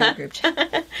 I'm in a group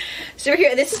chat. So we're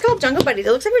here. This is called Jungle Buddies.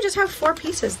 It looks like we just have 4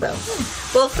 pieces, though.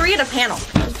 Well, 3 in a panel.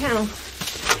 The panel.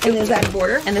 And there's that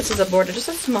border. And this is a border, just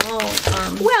a small...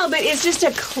 Well, but it's just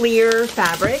a clear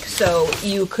fabric, so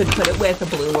you could put it with a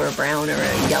blue or a brown or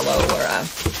a yellow or a...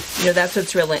 You know, that's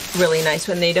what's really nice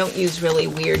when they don't use really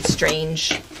weird,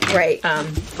 strange... right.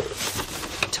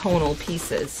 Tonal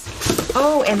pieces.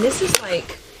 Oh, and this is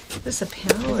like... This is a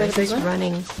panel. Is that a big it's one?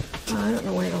 running... Oh, I don't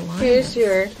know where the line Here's is.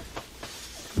 your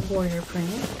border print.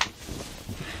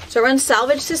 So it runs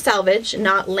salvage to salvage,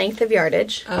 not length of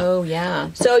yardage. Oh, yeah.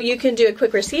 So you can do a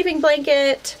quick receiving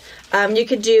blanket. You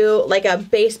could do like a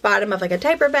base bottom of like a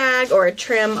diaper bag or a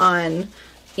trim on,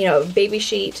 you know, baby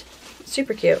sheet.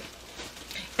 Super cute.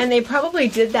 And they probably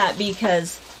did that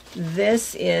because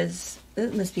this is...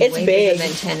 It must be It's way big. bigger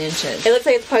than 10 inches. It looks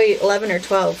like it's probably 11 or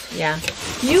 12. Yeah.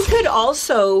 You could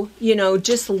also, you know,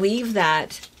 just leave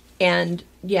that and,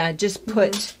 yeah, just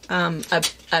put a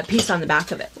piece on the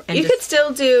back of it. And You could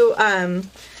still do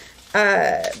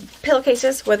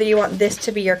pillowcases, whether you want this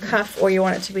to be your cuff or you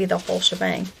want it to be the whole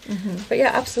shebang. But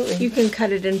yeah, absolutely. You can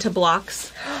cut it into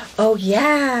blocks. Oh,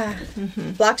 yeah.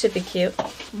 Blocks would be cute.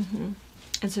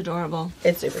 It's adorable.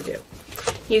 It's super cute.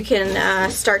 You can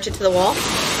starch it to the wall.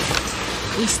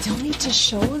 We still need to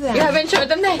show them. You haven't showed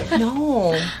them that?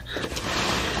 No.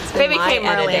 Baby my came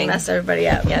early editing. and messed everybody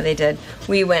up. Yeah, they did.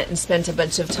 We went and spent a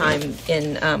bunch of time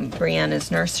in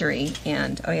Brianna's nursery,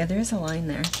 and oh yeah, there is a line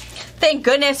there. Thank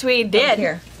goodness we did.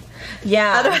 Here.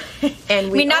 Yeah. And I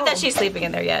mean, not that she's sleeping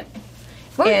in there yet.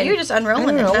 Well, and you were just unrolling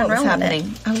I don't it. know what was Unrolling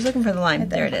happening. it. I was looking for the line.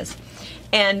 There it is.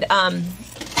 And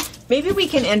maybe we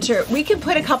can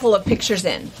put a couple of pictures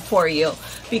in for you,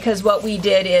 because what we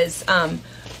did is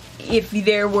if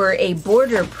there were a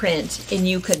border print and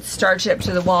you could starch it up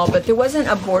to the wall, but there wasn't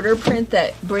a border print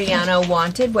that Brianna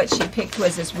wanted. What she picked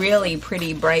was this really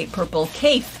pretty bright purple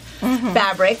cape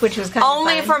fabric, which was kind of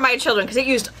Only fun. for my children, because it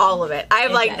used all of it. I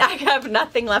have did. I have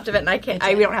nothing left of it, and I can't.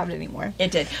 We don't have it anymore. It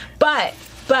did. But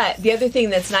the other thing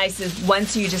that's nice is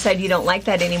once you decide you don't like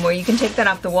that anymore, you can take that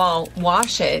off the wall,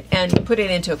 wash it, and put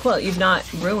it into a quilt. You've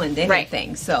not ruined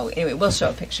anything. So anyway, we'll show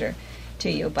a picture to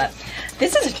you. But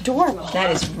This is adorable. that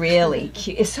is really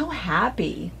cute. It's so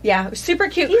happy. Yeah, super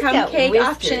cute He's crumb got cake whiskers.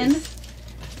 option.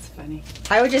 It's funny.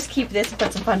 I would just keep this and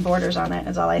put some fun borders on it.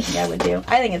 Is all I think I would do.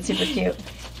 I think it's super cute.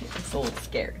 It's a little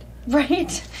scared.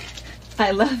 Right?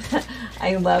 I love that.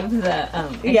 I love the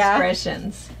Yeah.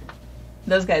 expressions.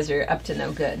 Those guys are up to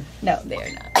no good. No,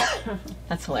 they're not.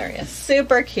 That's hilarious.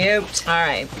 Super cute. All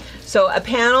right. So a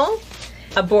panel,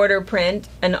 a border print,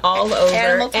 an all over,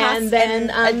 Animal toss, and then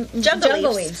and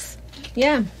jungle leaves.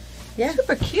 Yeah. Yeah.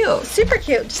 Super cute. Super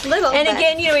cute. Just little. And but-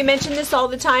 again, you know, we mention this all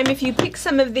the time. If you pick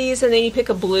some of these and then you pick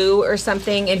a blue or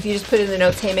something, and if you just put in the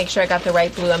notes, hey, make sure I got the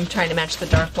right blue, I'm trying to match the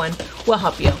dark one, we'll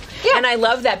help you. Yeah. And I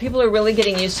love that. People are really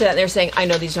getting used to that. They're saying, I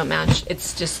know these don't match.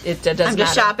 It's just, it doesn't I'm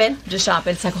just matter. shopping. Just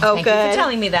shopping. It's like, Oh, thank you good. for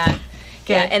telling me that.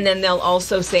 Yeah, and then they'll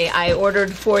also say, I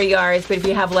ordered 4 yards, but if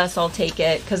you have less, I'll take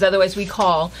it. Because otherwise we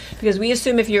call. Because we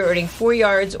assume if you're ordering 4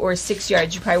 yards or 6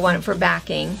 yards, you probably want it for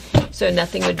backing. So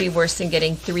nothing would be worse than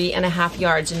getting 3.5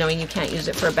 yards and knowing you can't use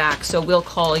it for back. So we'll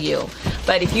call you.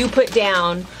 But if you put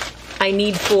down, I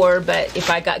need 4, but if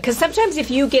I got... Because sometimes if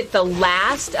you get the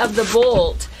last of the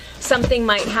bolt, something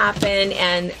might happen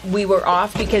and we were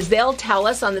off, because they'll tell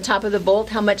us on the top of the bolt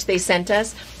how much they sent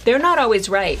us. They're not always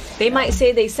right. They might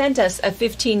say they sent us a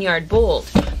 15-yard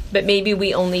bolt, but maybe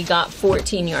we only got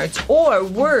 14 yards. Or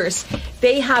worse,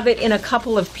 they have it in a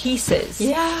couple of pieces.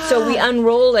 Yeah. So we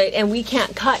unroll it and we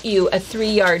can't cut you a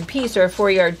 3-yard piece or a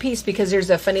 4-yard piece because there's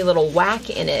a funny little whack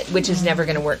in it, which is never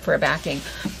going to work for a backing.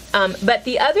 But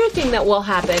the other thing that will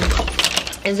happen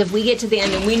is if we get to the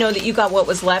end and we know that you got what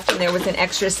was left and there was an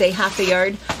extra, say, half a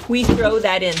yard, we throw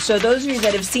that in. So those of you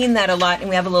that have seen that a lot, and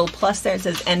we have a little plus there, it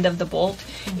says end of the bolt,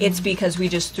 it's because we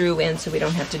just threw in so we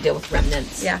don't have to deal with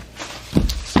remnants. Yeah.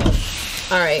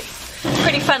 All right.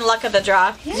 Pretty fun luck of the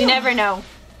draw. You never know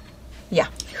Yeah.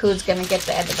 who's going to get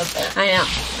the end of the bolt.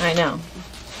 I know.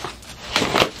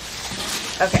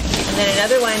 Okay. And then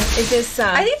another one is this...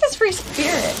 I think that's Free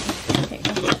Spirit. Okay.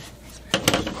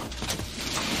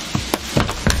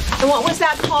 and what was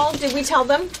that called? Did we tell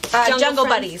them? Jungle Friends?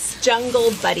 Buddies.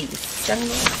 Jungle Buddies. Jungle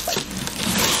Buddies.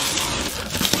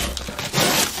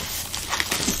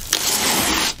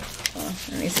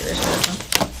 Let me see this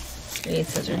one. We need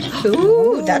scissors.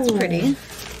 Ooh, that's pretty.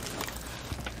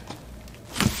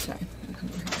 Sorry.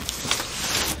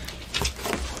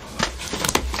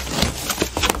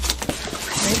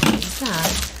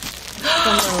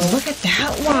 Oh, look at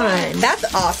that one.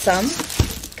 That's awesome.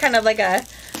 Kind of like a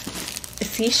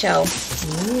seashell.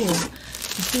 Ooh.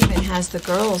 This even has the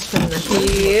girls from the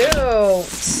Cute.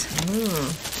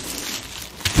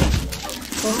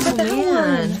 Look at that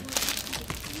one.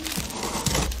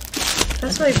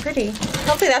 That's really pretty.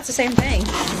 Hopefully that's the same thing.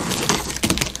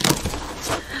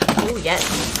 Oh, yes.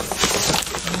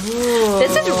 Ooh.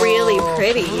 This is really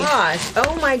pretty. Gosh.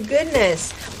 Oh, my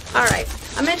goodness. All right.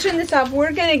 I'm going to turn this off.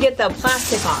 We're going to get the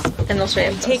plastic off. And they'll show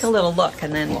you. Take a little look,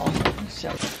 and then we'll show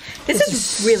you. This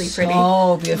is really pretty.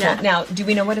 Oh, beautiful. Yeah. Now, do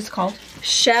we know what it's called?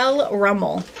 Shell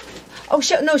Rummel. Oh,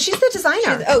 no, she's the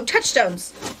designer.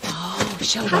 Touchstones. Oh,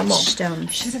 Shell Rummel.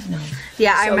 Touchstones. Should have known.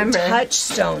 Yeah, I remember.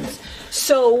 Touchstones.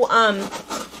 So,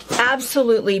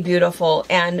 absolutely beautiful.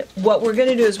 And what we're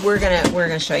gonna do is we're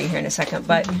gonna show you here in a second.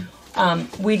 But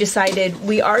we decided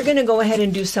we are gonna go ahead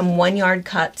and do some 1 yard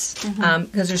cuts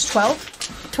because there's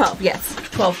 12, yes.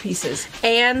 12 pieces,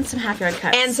 And some half yard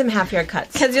cuts. and some half yard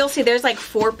cuts. Because you'll see there's like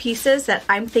 4 pieces that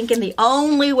I'm thinking the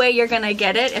only way you're going to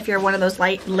get it if you're one of those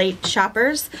late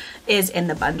shoppers is in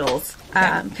the bundles.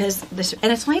 And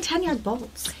it's only 10 yard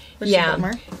bolts. Yeah,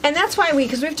 and that's why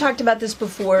because we've talked about this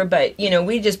before, but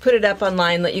we just put it up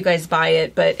online, let you guys buy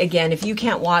it. But again, if you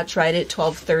can't watch right at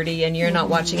 12:30 and you're not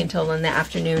watching until in the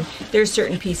afternoon, there's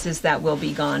certain pieces that will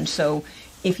be gone. So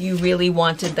if you really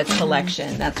wanted the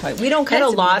collection, that's why we don't cut a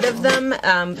lot of them.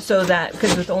 So that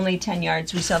because with only 10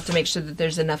 yards, we still have to make sure that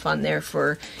there's enough on there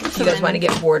for if you guys want to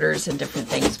get borders and different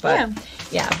things. But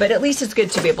but at least it's good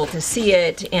to be able to see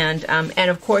it. And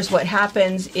of course, what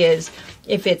happens is.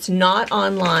 If it's not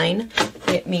online,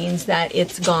 it means that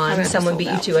it's gone. Someone beat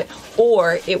you to it.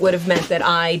 Or it would have meant that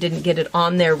I didn't get it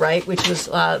on there right, which was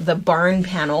the barn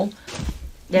panel.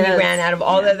 Yes. We ran out of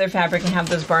all the other fabric and have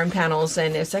those barn panels.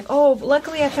 And it's like, oh,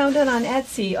 luckily I found it on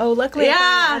Etsy. Oh, luckily I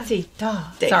found it on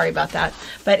Etsy. Sorry about that.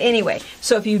 But anyway,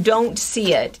 so if you don't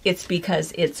see it, it's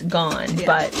because it's gone. Yeah.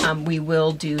 But we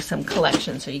will do some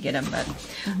collections so you get them. But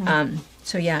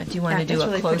so yeah, do you want to do a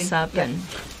really close-up? And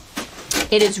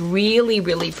it is really,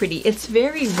 really pretty. It's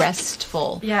very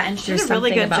restful. Yeah, and she did a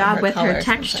really good job with her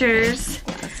textures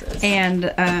and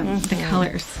the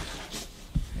colors.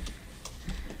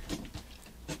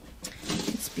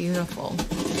 It's beautiful.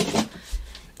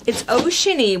 It's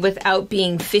oceany without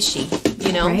being fishy,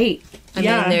 Right. I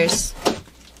mean, there's...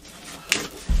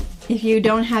 If you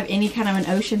don't have any kind of an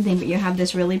ocean thing, but you have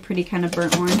this really pretty kind of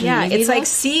burnt orange. Yeah, it's like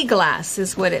sea glass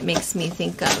is what it makes me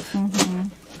think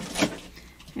of.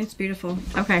 It's beautiful.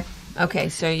 Okay. Okay,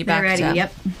 so you're back ready.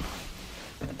 Yep.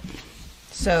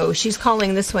 So she's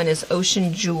calling this one is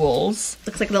Ocean Jewels.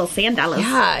 Looks like little sand dollars.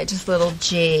 Yeah, just little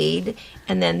jade.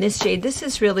 And then this jade, this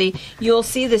is really, you'll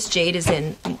see this jade is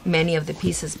in many of the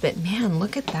pieces, but man,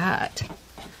 look at that.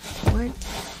 What?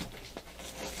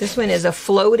 This one is a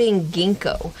floating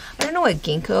ginkgo. I don't know what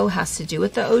ginkgo has to do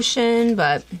with the ocean,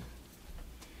 but...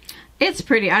 It's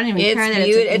pretty. I don't even care that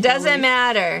it doesn't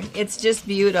matter. It's just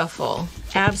beautiful.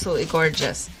 Absolutely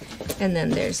gorgeous. And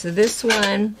then there's this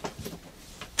one.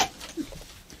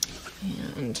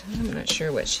 And I'm not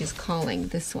sure what she's calling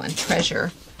this one.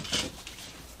 Treasure.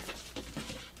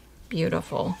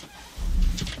 Beautiful.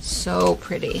 So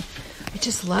pretty. I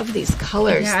just love these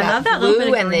colors. Yeah, I love that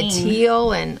blue and the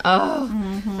teal, and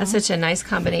that's such a nice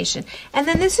combination. And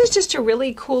then this is just a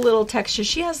really cool little texture.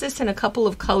 She has this in a couple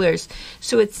of colors,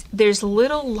 so there's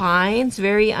little lines,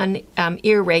 very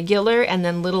irregular, and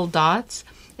then little dots.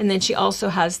 And then she also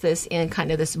has this in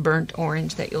kind of this burnt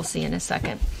orange that you'll see in a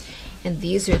second. And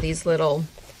these are these little,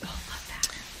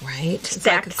 right? It's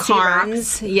like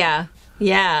carns. Yeah,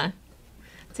 yeah.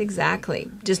 It's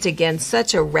exactly. Just again,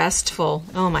 such a restful,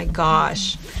 oh my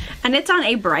gosh. And it's on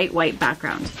a bright white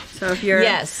background. So if you're...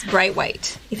 Yes, bright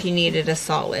white, if you needed a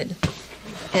solid.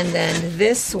 And then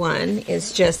this one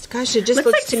is just, gosh, it just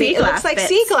looks like to me, it looks like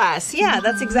sea glass. Yeah,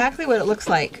 that's exactly what it looks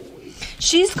like.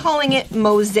 She's calling it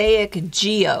Mosaic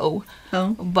Geo.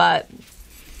 Oh. But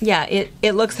yeah,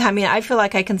 it looks, I mean, I feel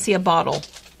like I can see a bottle.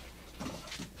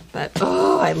 But,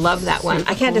 oh, I love that one.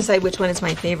 I can't decide which one is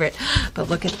my favorite. But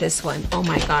look at this one. Oh,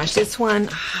 my gosh. This one.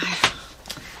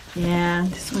 Yeah.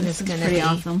 This one is going to be pretty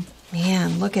awesome.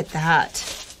 Man, look at that.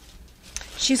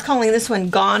 She's calling this one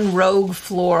Gone Rogue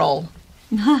Floral.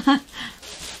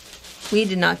 We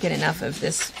did not get enough of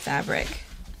this fabric.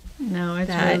 No, it's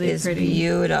that really is pretty.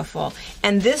 Beautiful.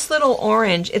 And this little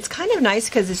orange, it's kind of nice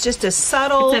because it's just a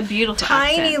subtle, it's a beautiful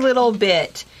tiny accent. Little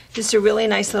bit. Just a really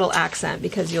nice little accent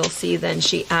because you'll see then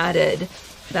she added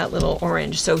that little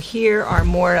orange. So here are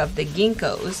more of the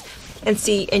ginkgos. And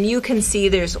see, and you can see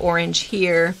there's orange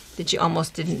here that you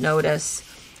almost didn't notice.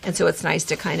 And so it's nice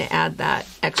to kind of add that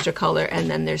extra color. And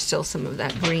then there's still some of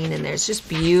that green in there. It's just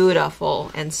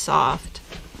beautiful and soft.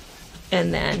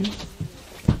 And then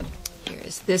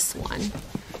here's this one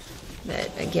that,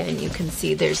 again, you can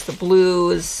see there's the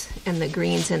blues and the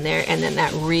greens in there. And then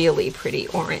that really pretty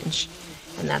orange.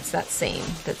 And that's that same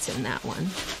that's in that one.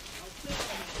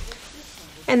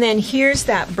 And then here's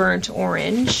that burnt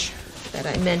orange that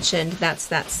I mentioned. That's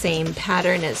that same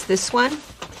pattern as this one.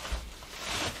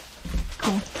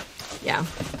 Cool. Yeah, all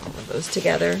of those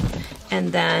together.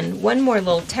 And then one more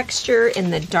little texture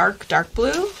in the dark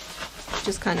blue, which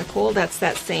is kind of cool. That's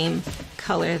that same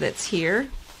color that's here.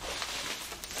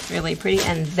 Really pretty.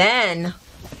 And then,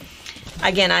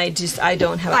 again, I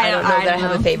don't know that I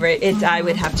have a favorite. I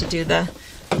would have to do the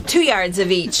 2 yards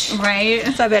of each. Right.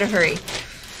 So I better hurry.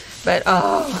 But,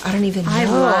 oh, I don't even know. I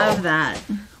love that.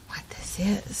 What this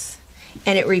is.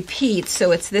 And it repeats,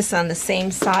 so it's this on the same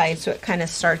side, so it kind of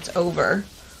starts over.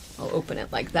 I'll open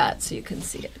it like that so you can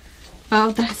see it.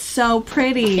 Oh, that's so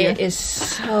pretty. It is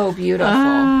so beautiful.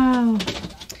 Oh.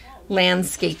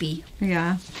 Landscapey.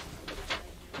 Yeah.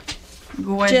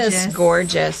 Gorgeous. Just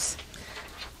gorgeous.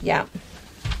 Yeah.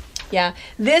 Yeah.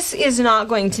 This is not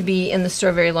going to be in the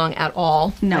store very long at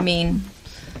all. No. I mean,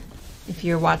 if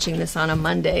you're watching this on a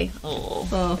Monday.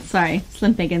 Oh, sorry.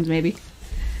 Slim pickings, maybe.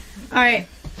 All right.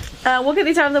 We'll get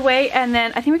these out of the way, and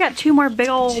then I think we got 2 more big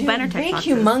old Benartex big,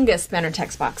 boxes. humongous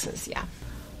Benartex boxes, yeah.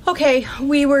 Okay,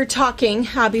 we were talking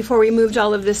before we moved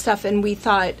all of this stuff, and we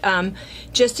thought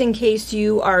just in case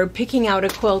you are picking out a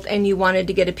quilt and you wanted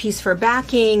to get a piece for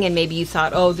backing, and maybe you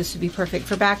thought, oh, this would be perfect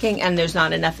for backing, and there's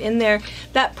not enough in there,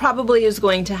 that probably is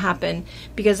going to happen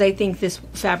because I think this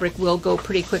fabric will go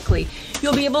pretty quickly.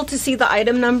 You'll be able to see the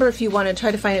item number if you want to try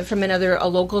to find it from a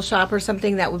local shop or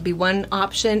something. That would be one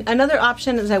option. Another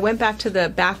option is I went back to the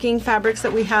backing fabrics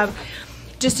that we have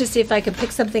just to see if I could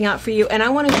pick something out for you. And I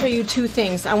want to show you 2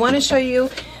 things. I want to show you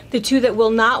the 2 that will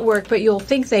not work, but you'll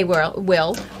think they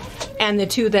will, and the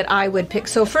 2 that I would pick.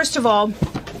 So first of all,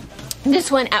 this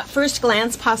one, at first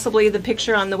glance, possibly the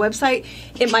picture on the website,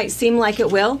 it might seem like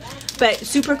it will, but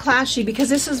super clashy because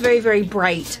this is very, very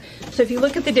bright. So if you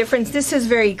look at the difference, this is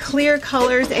very clear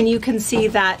colors, and you can see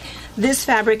that this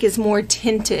fabric is more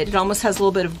tinted. It almost has a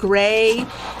little bit of gray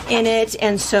in it,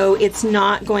 and so it's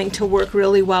not going to work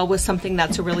really well with something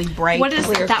that's a really bright, what is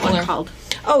clear that color. one called?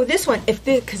 Oh, this one,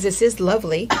 because this is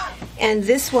lovely, and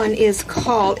this one is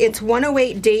called, it's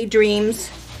 108 Daydreams.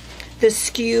 The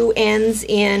SKU ends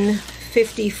in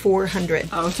 5400.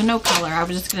 Oh, so no color. I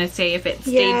was just going to say if it's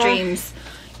Yeah. Daydreams,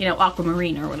 you know,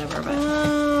 aquamarine or whatever.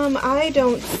 But I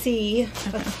don't see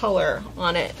a color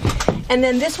on it. And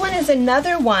then this one is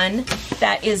another one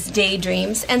that is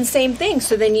Daydreams, and same thing.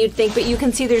 So then you'd think, but you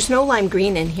can see there's no lime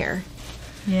green in here.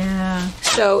 yeah.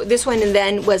 So this one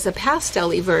then was a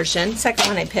pastel-y version, second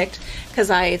one I picked, because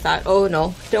I thought, oh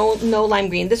no, no lime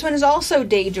green. This one is also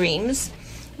Daydreams,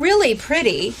 really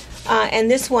pretty.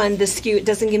 And this one, the SKU, it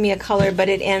doesn't give me a color, but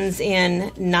it ends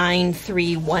in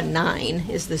 9319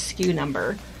 is the SKU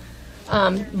number.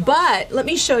 But let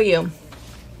me show you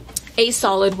a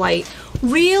solid white.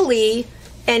 Really,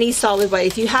 any solid white.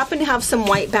 If you happen to have some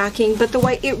white backing, but the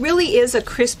white, it really is a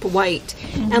crisp white.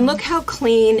 And look how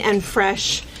clean and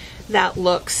fresh that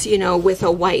looks, you know, with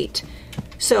a white.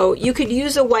 So you could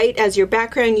use a white as your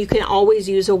background. You can always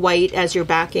use a white as your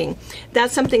backing.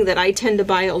 That's something that I tend to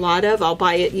buy a lot of. I'll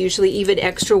buy it usually even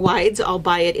extra wides. I'll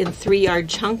buy it in 3-yard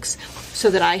chunks so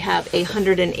that I have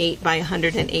 108 by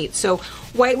 108. So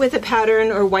white with a pattern,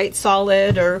 or white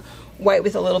solid, or white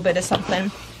with a little bit of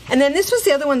something. And then this was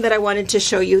the other one that I wanted to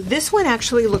show you. This one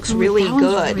actually looks really that one's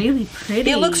good. really pretty.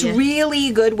 It looks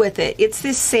really good with it. It's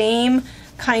this same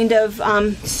kind of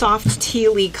soft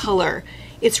tealy color.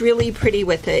 It's really pretty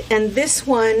with it. And this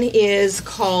one is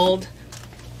called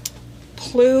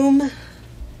Plume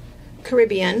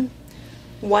Caribbean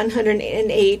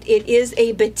 108. It is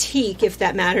a batik, if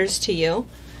that matters to you.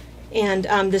 And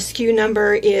the SKU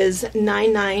number is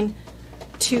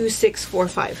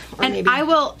 992645. Or And maybe I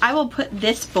will put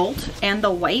this bolt and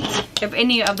the white, if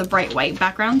any of the bright white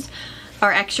backgrounds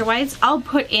are extra whites, I'll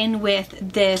put in with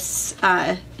this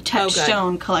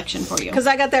Touchstone collection for you. because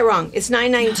I got that wrong. It's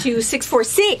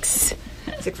 992646.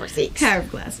 646. Pair of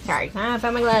glasses. Sorry, I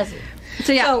found my glasses.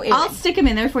 So yeah, So, anyway. I'll stick them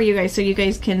in there for you guys so you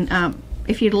guys can,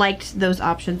 if you liked those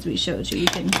options we showed you, you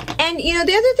can. And you know,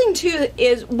 the other thing too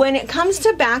is when it comes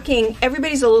to backing,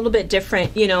 everybody's a little bit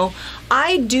different. You know,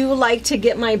 I do like to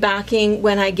get my backing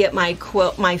when I get my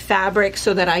quilt, my fabric,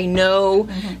 so that I know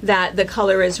that the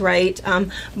color is right.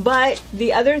 But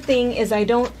the other thing is,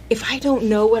 if I don't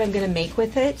know what I'm going to make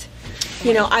with it.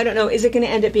 You know, I don't know, is it going to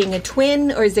end up being a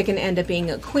twin or is it going to end up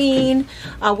being a queen?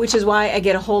 Which is why I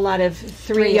get a whole lot of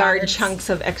 3-yard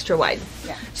chunks of extra wide.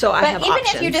 Yeah. So I have options. But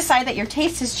even if you decide that your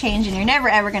taste has changed and you're never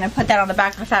ever going to put that on the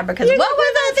back of the fabric, because what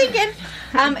was I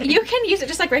thinking? You can use it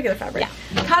just like regular fabric.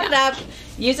 Yeah. Cut it up,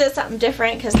 use it as something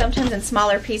different, because sometimes in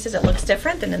smaller pieces it looks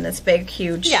different than in this big,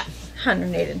 huge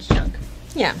 108-inch chunk.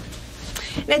 Yeah.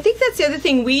 And I think that's the other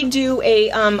thing. We do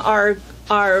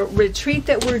our retreat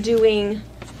that we're doing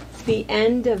the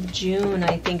end of June,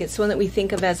 I think. It's one that we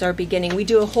think of as our beginning. We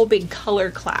do a whole big color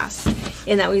class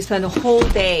in that we spend a whole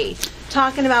day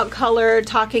talking about color,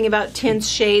 talking about tints,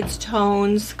 shades,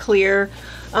 tones, clear,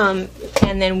 and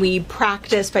then we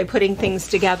practice by putting things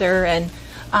together. And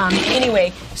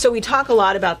anyway, so we talk a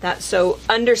lot about that. So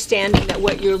understanding that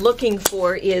what you're looking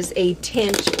for is a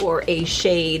tint or a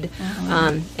shade,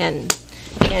 and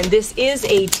this is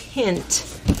a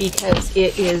tint because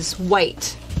it is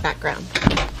white background.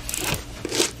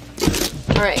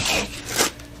 All right.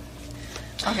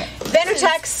 Okay.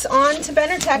 Benertex, on to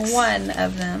Benertex. One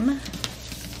of them.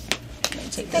 Let me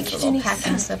take this little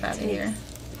packing stuff out of here.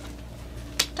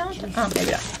 Maybe not.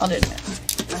 I'll do it in a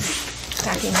minute.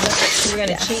 Packing stuff. We're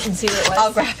going to cheat and see what it was.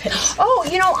 I'll grab it. Oh,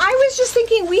 you know, I was just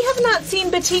thinking, we have not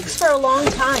seen batiks for a long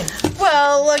time.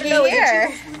 Well, look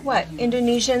here. What?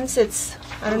 Indonesians?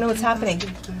 I don't know what's happening.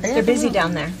 They're busy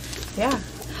down there. Yeah.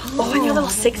 Oh, and your little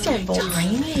 6-yard bolts.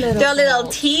 They're little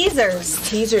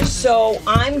teasers. So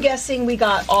I'm guessing we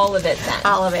got all of it then.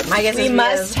 All of it. My guess is we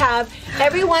must have,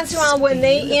 every once in a while when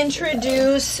they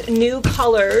introduce new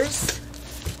colors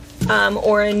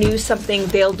or a new something,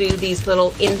 they'll do these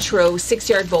little intro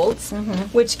 6-yard bolts,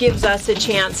 which gives us a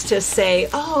chance to say,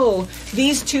 oh,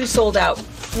 these two sold out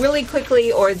really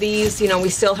quickly, or these, you know, we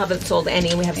still haven't sold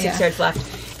any and we have 6 yards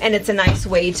left. And it's a nice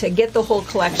way to get the whole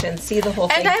collection, see the whole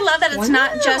thing. And I love that it's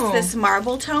not just this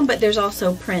marble tone, but there's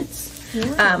also prints.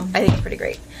 Yeah. I think it's pretty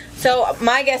great. So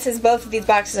my guess is both of these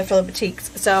boxes are full of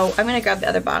batiks. So I'm going to grab the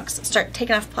other box, start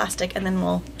taking off plastic, and then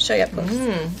we'll show you up close.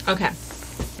 Okay.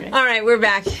 All right, we're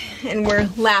back, and we're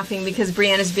laughing because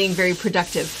Brianna's being very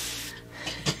productive.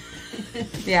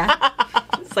 Yeah.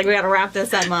 It's like we got to wrap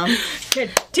this up, Mom.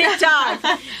 TikTok.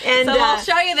 And so I'll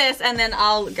show you this, and then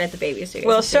I'll get the baby. So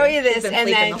we'll show you this, and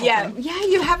then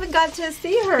you haven't got to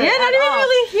see her. Yeah, not even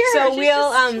really here.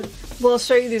 So we'll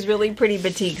show you these really pretty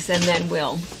batiks, and then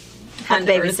we'll have the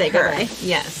baby say goodbye.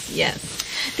 Yes.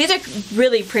 These are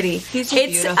really pretty. These are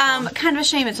beautiful. It's kind of a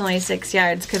shame it's only 6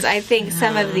 yards, because I think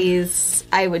some of these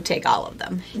I would take all of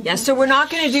them. Yeah, so we're not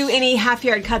going to do any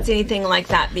half-yard cuts, anything like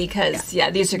that, because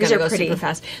these are going to go super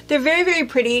fast. They're very, very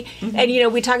pretty, and you know,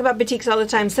 we talk about batiks all the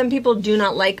time. Some people do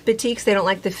not like batiks; they don't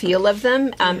like the feel of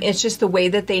them. It's just the way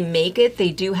that they make it.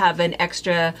 They do have an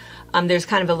extra. There's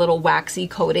kind of a little waxy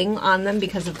coating on them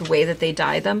because of the way that they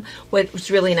dye them.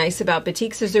 What's really nice about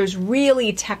batiks is there's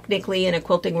really technically in a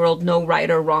quilting world no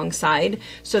right or wrong side.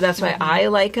 So that's why I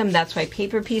like them. That's why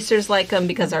paper piecers like them,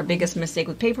 because our biggest mistake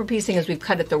with paper piecing is we've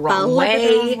cut it the wrong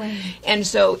way. And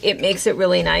so it makes it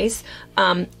really nice.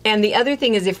 And the other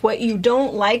thing is, if what you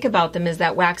don't like about them is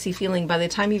that waxy feeling, by the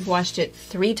time you've washed it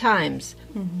 3 times,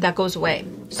 that goes away.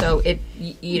 So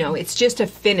it's just a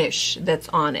finish that's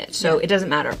on it. So it doesn't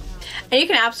matter. And you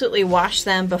can absolutely wash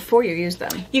them before you use them.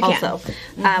 You can. Also,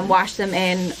 wash them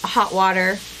in hot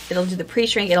water. It'll do the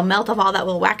pre-shrink. It'll melt off all that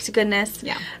little waxy goodness.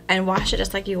 Yeah. And wash it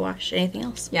just like you wash anything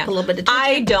else. Yeah. Put a little bit of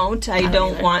detergent. I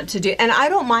don't want to do, and I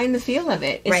don't mind the feel of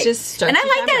it. It's just starchy. And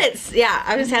I like that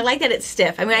it's, I like that it's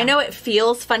stiff. I mean, I know it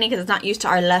feels funny because it's not used to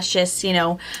our luscious, our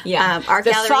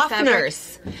the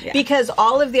softeners. Yeah. Because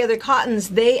all of the other cottons,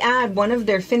 they add, one of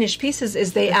their finished pieces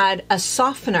is they add a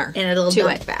softener in a little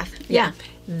to bath. Yeah.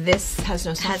 This has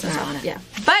no softener on it. Yeah.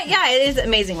 But yeah, it is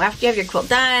amazing. After you have your quilt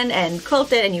done and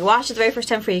quilted and you wash it the very first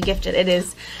time before you gift it, it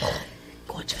is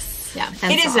gorgeous. Yeah.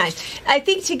 It is nice. I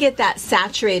think to get that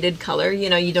saturated color,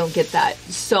 you don't get that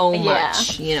so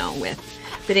much, with.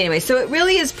 But anyway, so it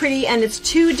really is pretty, and it's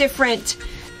 2 different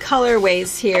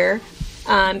colorways here.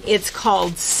 It's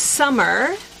called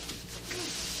Summer,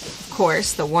 of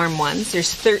course, the warm ones.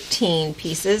 There's 13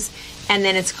 pieces. And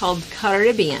then it's called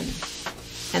Caribbean.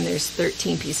 And there's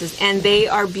 13 pieces, and they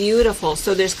are beautiful.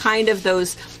 So there's kind of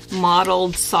those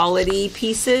mottled, solid-y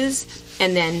pieces,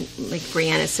 and then, like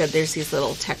Brianna said, there's these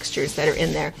little textures that are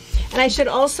in there. And I should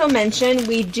also mention,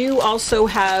 we do also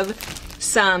have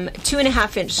some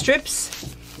 2.5-inch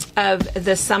strips of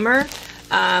the summer.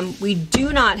 We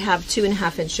do not have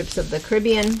 2.5-inch strips of the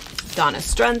Caribbean. Donna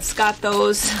Strunt's got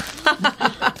those.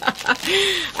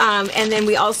 And then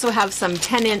we also have some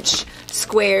 10-inch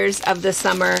squares of the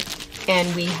summer,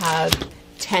 and we have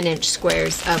 10-inch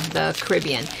squares of the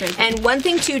Caribbean. And one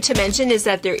thing too to mention is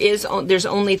that there's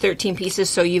only 13 pieces,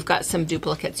 so you've got some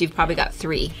duplicates. You've probably got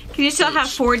 3. Can you still have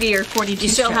 40 or 42? You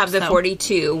still have the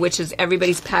 42, which is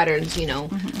everybody's patterns, you know,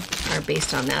 are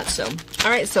based on that. So, all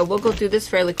right, so we'll go through this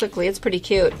fairly quickly. It's pretty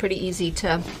cute, pretty easy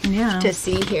to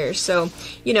see here. So,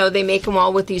 you know, they make them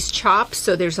all with these chops,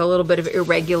 so there's a little bit of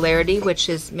irregularity, which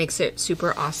makes it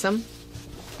super awesome.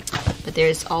 But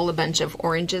there's all a bunch of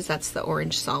oranges. That's the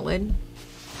orange solid.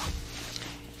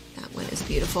 That one is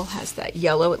beautiful. Has that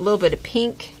yellow, a little bit of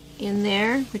pink in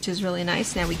there, which is really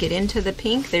nice. Now we get into the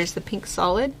pink. There's the pink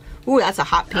solid. Ooh, that's a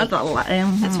hot pink. That's a lot.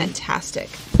 That's fantastic.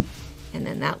 And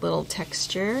then that little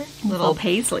texture, little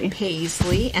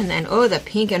paisley. And then, oh, the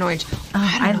pink and orange. Oh,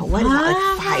 I don't know, what is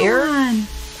that, like fire?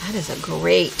 That is a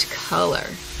great color.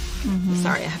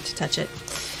 Sorry, I have to touch it.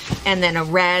 And then a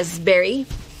raspberry.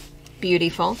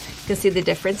 Beautiful. You can see the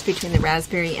difference between the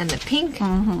raspberry and the pink.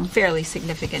 Fairly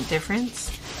significant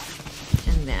difference.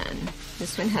 And then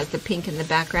this one has the pink in the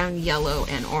background, yellow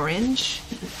and orange.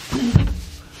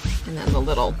 And then the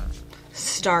little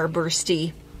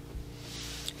starbursty,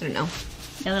 I don't know,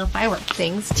 a little firework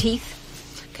things,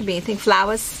 teeth, could be anything,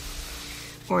 flowers.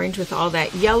 Orange with all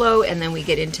that yellow, and then we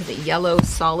get into the yellow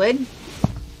solid.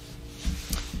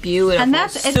 Beautiful, and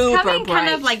it's super coming bright. kind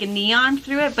of like a neon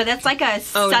through it, but it's like a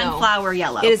sunflower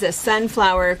yellow. It is a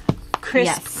sunflower,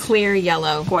 crisp, clear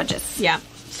yellow. Gorgeous. Yeah.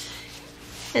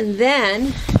 And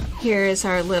then here is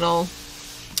our little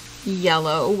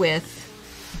yellow with,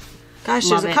 gosh,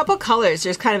 there's a couple colors.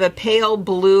 There's kind of a pale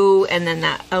blue, and then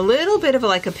a little bit of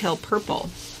like a pale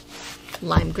purple.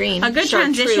 Lime green. A good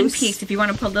transition piece if you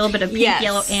want to put a little bit of pink,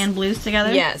 yellow, and blues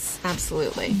together. Yes,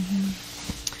 absolutely.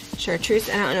 Chartreuse.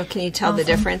 I don't know. Can you tell the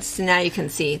difference? So now you can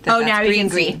see that that's now green, you can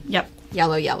green. See. Yep.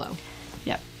 Yellow, yellow.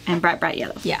 Yep. And bright, bright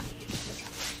yellow. Yeah.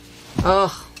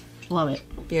 Oh. Love it.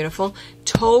 Beautiful.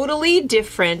 Totally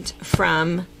different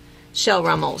from Shell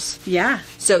Rummels. Yeah.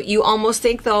 So you almost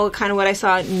think, though, kind of what I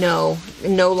saw, no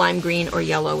lime green or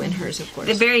yellow in hers, of course.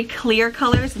 The very clear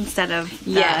colors instead of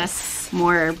the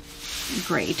more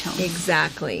gray tones.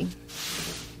 Exactly.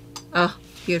 Oh,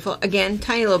 beautiful. Again,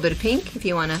 tiny little bit of pink if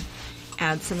you want to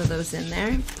add some of those in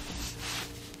there.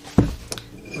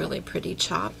 Really pretty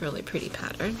chop, really pretty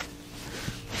pattern.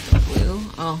 Blue.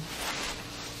 Oh,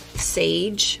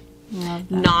 sage.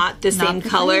 Not the same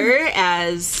color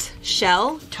as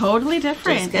Shell. Totally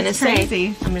different. Just gonna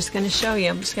say. I'm just gonna show you.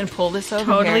 I'm just gonna pull this over.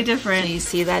 Totally different. So you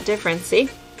see that difference? See?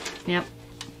 Yep.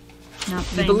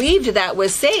 You believed that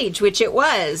was sage, which it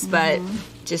was, but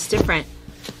just different.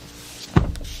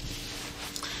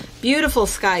 Beautiful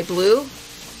sky blue.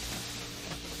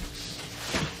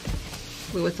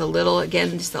 Blue with a little,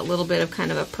 again, just a little bit of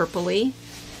kind of a purpley.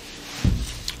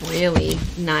 Really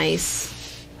nice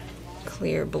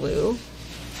clear blue.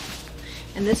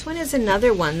 And this one is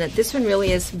another one this one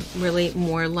really is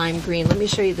more lime green. Let me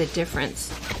show you the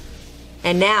difference.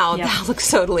 And now that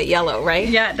looks totally yellow, right?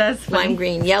 Yeah, it does. Lime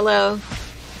green, yellow.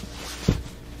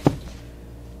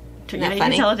 Isn't that funny? You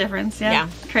can tell a difference. Yeah.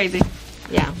 Crazy.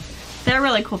 Yeah. They're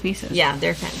really cool pieces. Yeah,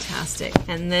 they're fantastic.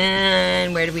 And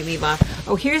then where do we leave off?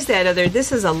 Oh, here's that other.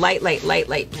 This is a light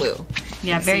blue.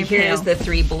 Yeah, very pale. Here's the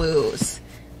 3 blues.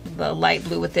 The light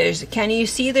blue with theirs. Can you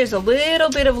see there's a little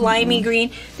bit of limey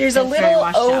green? There's a little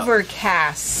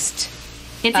overcast.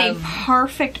 It's a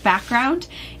perfect background.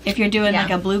 If you're doing like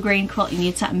a blue-green quilt, you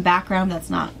need something background that's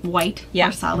not white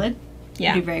or solid.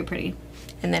 Yeah. It'd be very pretty.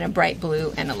 And then a bright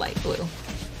blue and a light blue.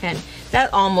 And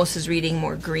that almost is reading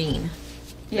more green.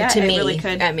 Yeah, to me, really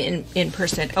could. I mean, in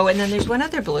person. Oh, and then there's one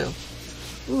other blue.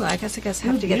 Ooh, I guess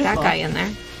have to get that guy in there.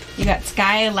 You got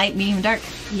sky, light, medium, dark.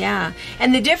 Yeah.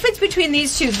 And the difference between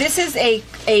these two, this is a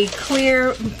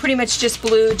clear, pretty much just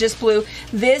blue.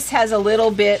 This has a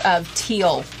little bit of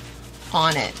teal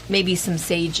on it. Maybe some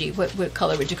sagey. What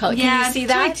color would you call it? Yeah, can you see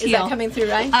that? Teal. Is that coming through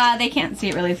right? They can't see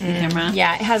it really through the camera.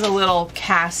 Yeah, it has a little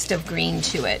cast of green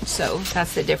to it. So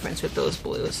that's the difference with those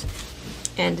blues.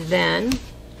 And then,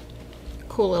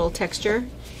 cool little texture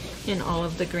in all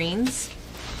of the greens.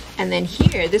 And then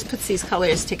here, this puts these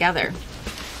colors together.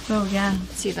 Oh, yeah.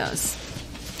 See those?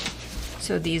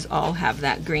 So these all have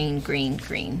that green, green,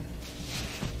 green.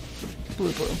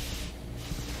 Blue, blue.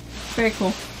 Very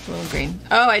cool. Blue and green.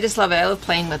 Oh, I just love it. I love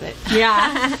playing with it.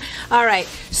 Yeah. All right.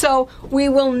 So we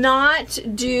will not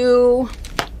do...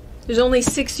 There's only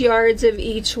 6 yards of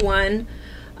each one.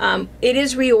 It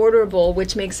is reorderable,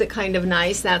 which makes it kind of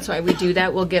nice. That's why we do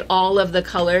that. We'll get all of the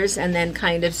colors and then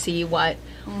kind of see what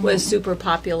was super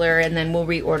popular, and then we'll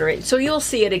reorder it. So you'll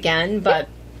see it again, but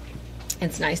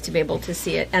it's nice to be able to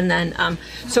see it. And then,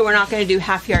 so we're not going to do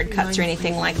half yard cuts or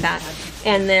anything like that.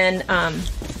 And then, and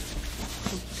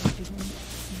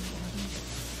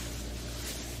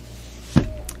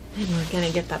we're going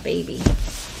to get the baby.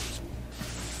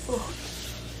 Oh,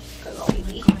 good old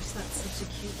baby. Gosh, that's such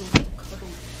a cute little cuddle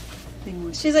thing.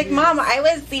 With She's like, Mom, I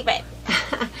was sleeping.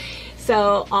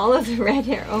 So all of the red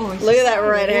hair. Oh, Look at that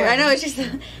red hair. I know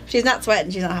she's not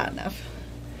sweating. She's not hot enough.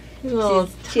 Little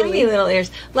tiny little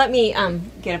ears. Let me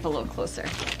get up a little closer.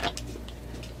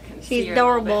 She's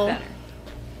adorable.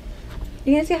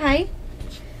 You gonna say hi?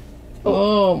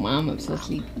 Oh, Mom, I'm so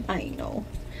sleepy. I know.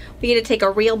 We get to take a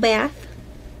real bath.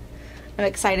 I'm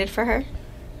excited for her.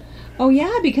 Oh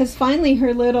yeah, because finally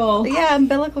her little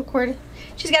umbilical cord.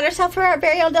 She's got herself her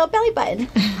very own little belly button.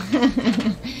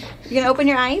 You gonna open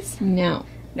your eyes? No.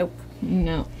 Nope.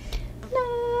 No.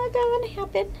 Not gonna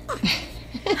happen.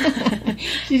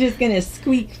 She's just gonna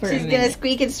squeak for a minute. She's gonna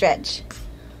squeak and stretch.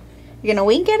 You gonna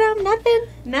wink at him? Nothing?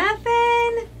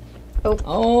 Nothing.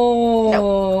 Oh.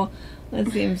 Nope.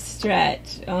 Let's see him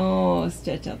stretch. Oh,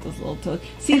 stretch out those little toes.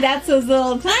 See, that's those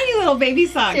little tiny little baby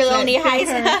socks. Your little that knee fit highs.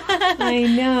 her. I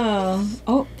know.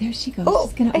 Oh, there she goes. Oh,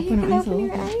 she's gonna are you open her gonna eyes a open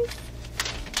little your bit.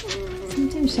 eyes?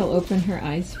 Sometimes she'll open her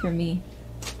eyes for me.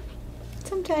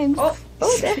 Sometimes.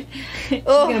 There. She's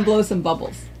gonna blow some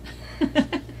bubbles.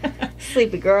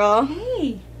 Sleepy girl.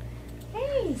 Hey.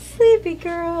 Sleepy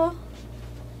girl.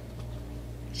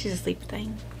 She's a sleepy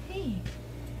thing. Hey.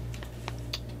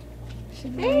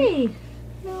 Hey.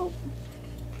 No.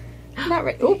 Not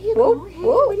right. Oh, you whoa, go. Hey,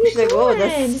 whoa. what are you She's like, whoa,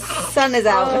 doing? the sun is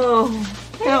out. Oh,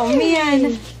 man.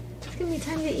 It's gonna be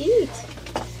time to eat.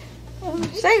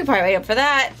 She's like, probably wait up for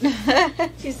that.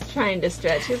 She's trying to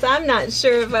stretch because I'm not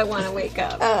sure if I want to wake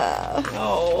up.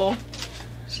 Oh.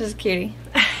 She's a cutie.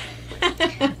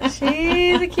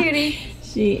 She's a cutie.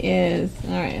 She is.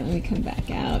 All right, let me come back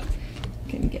out.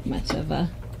 Couldn't get much of a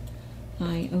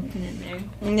eye open in there.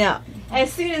 No.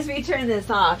 As soon as we turn this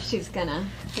off, she's gonna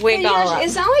Wake all up.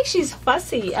 It's not like she's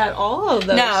fussy at all,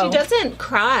 though. No. She doesn't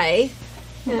cry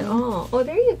at all. Oh,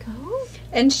 there you go.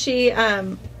 And she,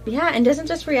 and doesn't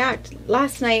just react.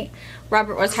 Last night,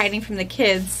 Robert was hiding from the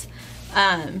kids,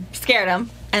 scared them,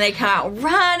 and they come out,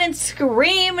 run and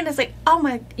scream, and it's like, oh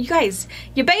my, you guys,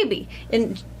 your baby,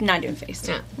 and not doing face.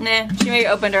 Yeah. Nah, she maybe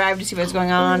opened her eye to see what was going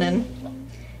on, and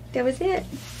that was it.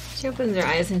 She opens her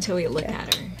eyes until we look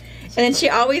at her. And then she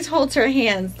always holds her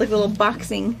hands like little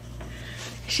boxing.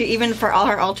 She, even for all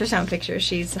her ultrasound pictures,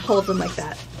 she holds them like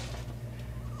that.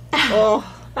 Oh,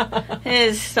 it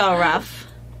is so rough.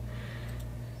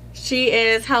 She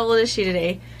is, how old is she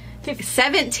today?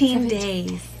 17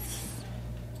 days.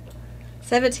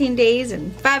 17 days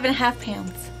and 5.5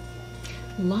 pounds.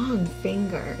 Long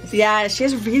fingers. Yeah, she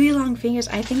has really long fingers.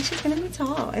 I think she's going to be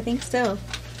tall. I think so.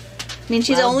 I mean,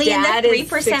 she's Well, only in the Dad is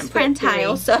 3% 6'3".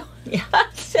 percentile, so Yeah.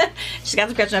 she's got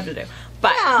some catching up to do.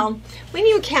 But Well, when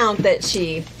you count that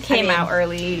she came out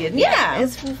early. And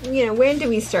it's, when do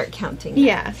we start counting?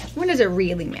 Yeah. When does it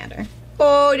really matter?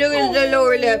 Oh, look at the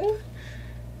lower lip.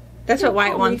 That's what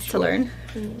Wyatt wants to learn.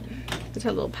 It's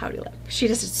her little pouty lip. She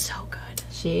does it so good.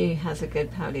 She has a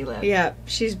good pouty lip. Yeah,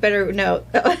 she's better. No,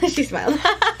 she smiled.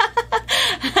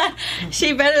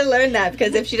 She better learn that,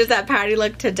 because if she does that pouty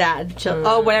look to Dad, she'll,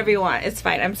 oh, whatever you want. It's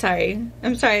fine. I'm sorry.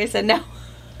 I said no.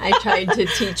 I tried to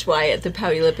teach Wyatt the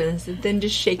pouty lip, and I said, then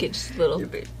just shake it just a little.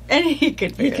 And he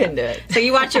couldn't do it. So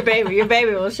you watch your baby. Your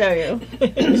baby will show you.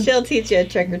 She'll teach you a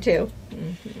trick or two.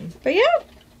 Mm-hmm. But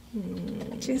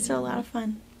yeah, she's still a lot of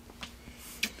fun.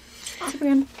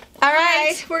 All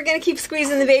right, we're going to keep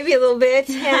squeezing the baby a little bit,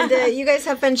 and you guys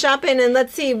have fun shopping, and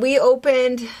let's see, we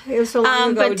opened, it was so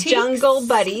long ago, boutiques. Jungle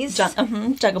Buddies.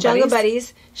 Jungle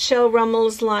Buddies. Show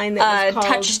Rummel's line that was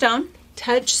called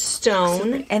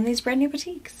Touchstone. And these brand new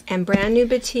boutiques. And brand new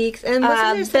boutiques. And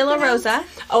wasn't there Villa something Rosa. else?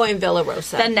 Oh, and Villa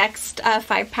Rosa. The next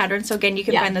 5 patterns. So again, you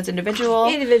can Yeah. find those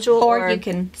individual. Or you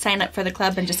can sign up for the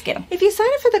club and just get them. If you sign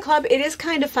up for the club, it is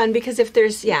kind of fun because if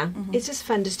there's, it's just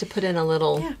fun just to put in a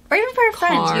little Or even for a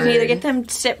friend. You can either card. get them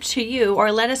shipped to you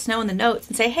or let us know in the notes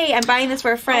and say, hey, I'm buying this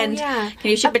for a friend. Oh, yeah. Can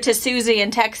you ship it to Susie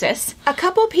in Texas? A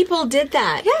couple people did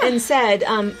that and said,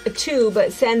 2,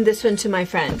 but send this one to my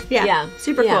friend. Yeah.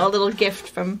 Super cool. A little gift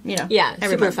from, Yeah,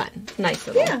 every super month. fun.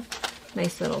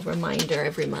 Nice little reminder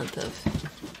every month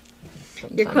of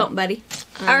Your quilt buddy.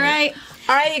 All right.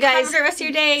 All right, you guys. Have a great rest of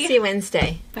your day. See you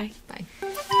Wednesday. Bye. Bye.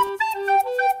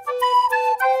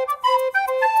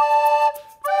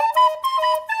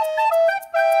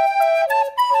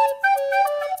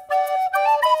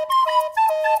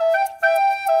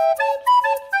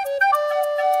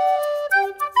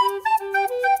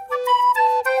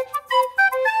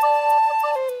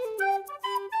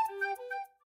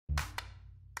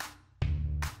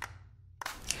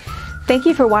 Thank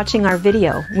you for watching our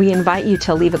video. We invite you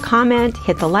to leave a comment,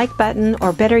 hit the like button,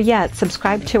 or better yet,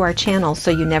 subscribe to our channel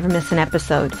so you never miss an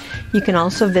episode. You can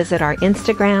also visit our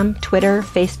Instagram, Twitter,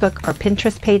 Facebook, or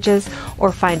Pinterest pages,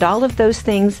 or find all of those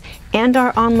things and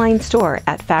our online store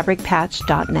at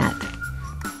fabricpatch.net.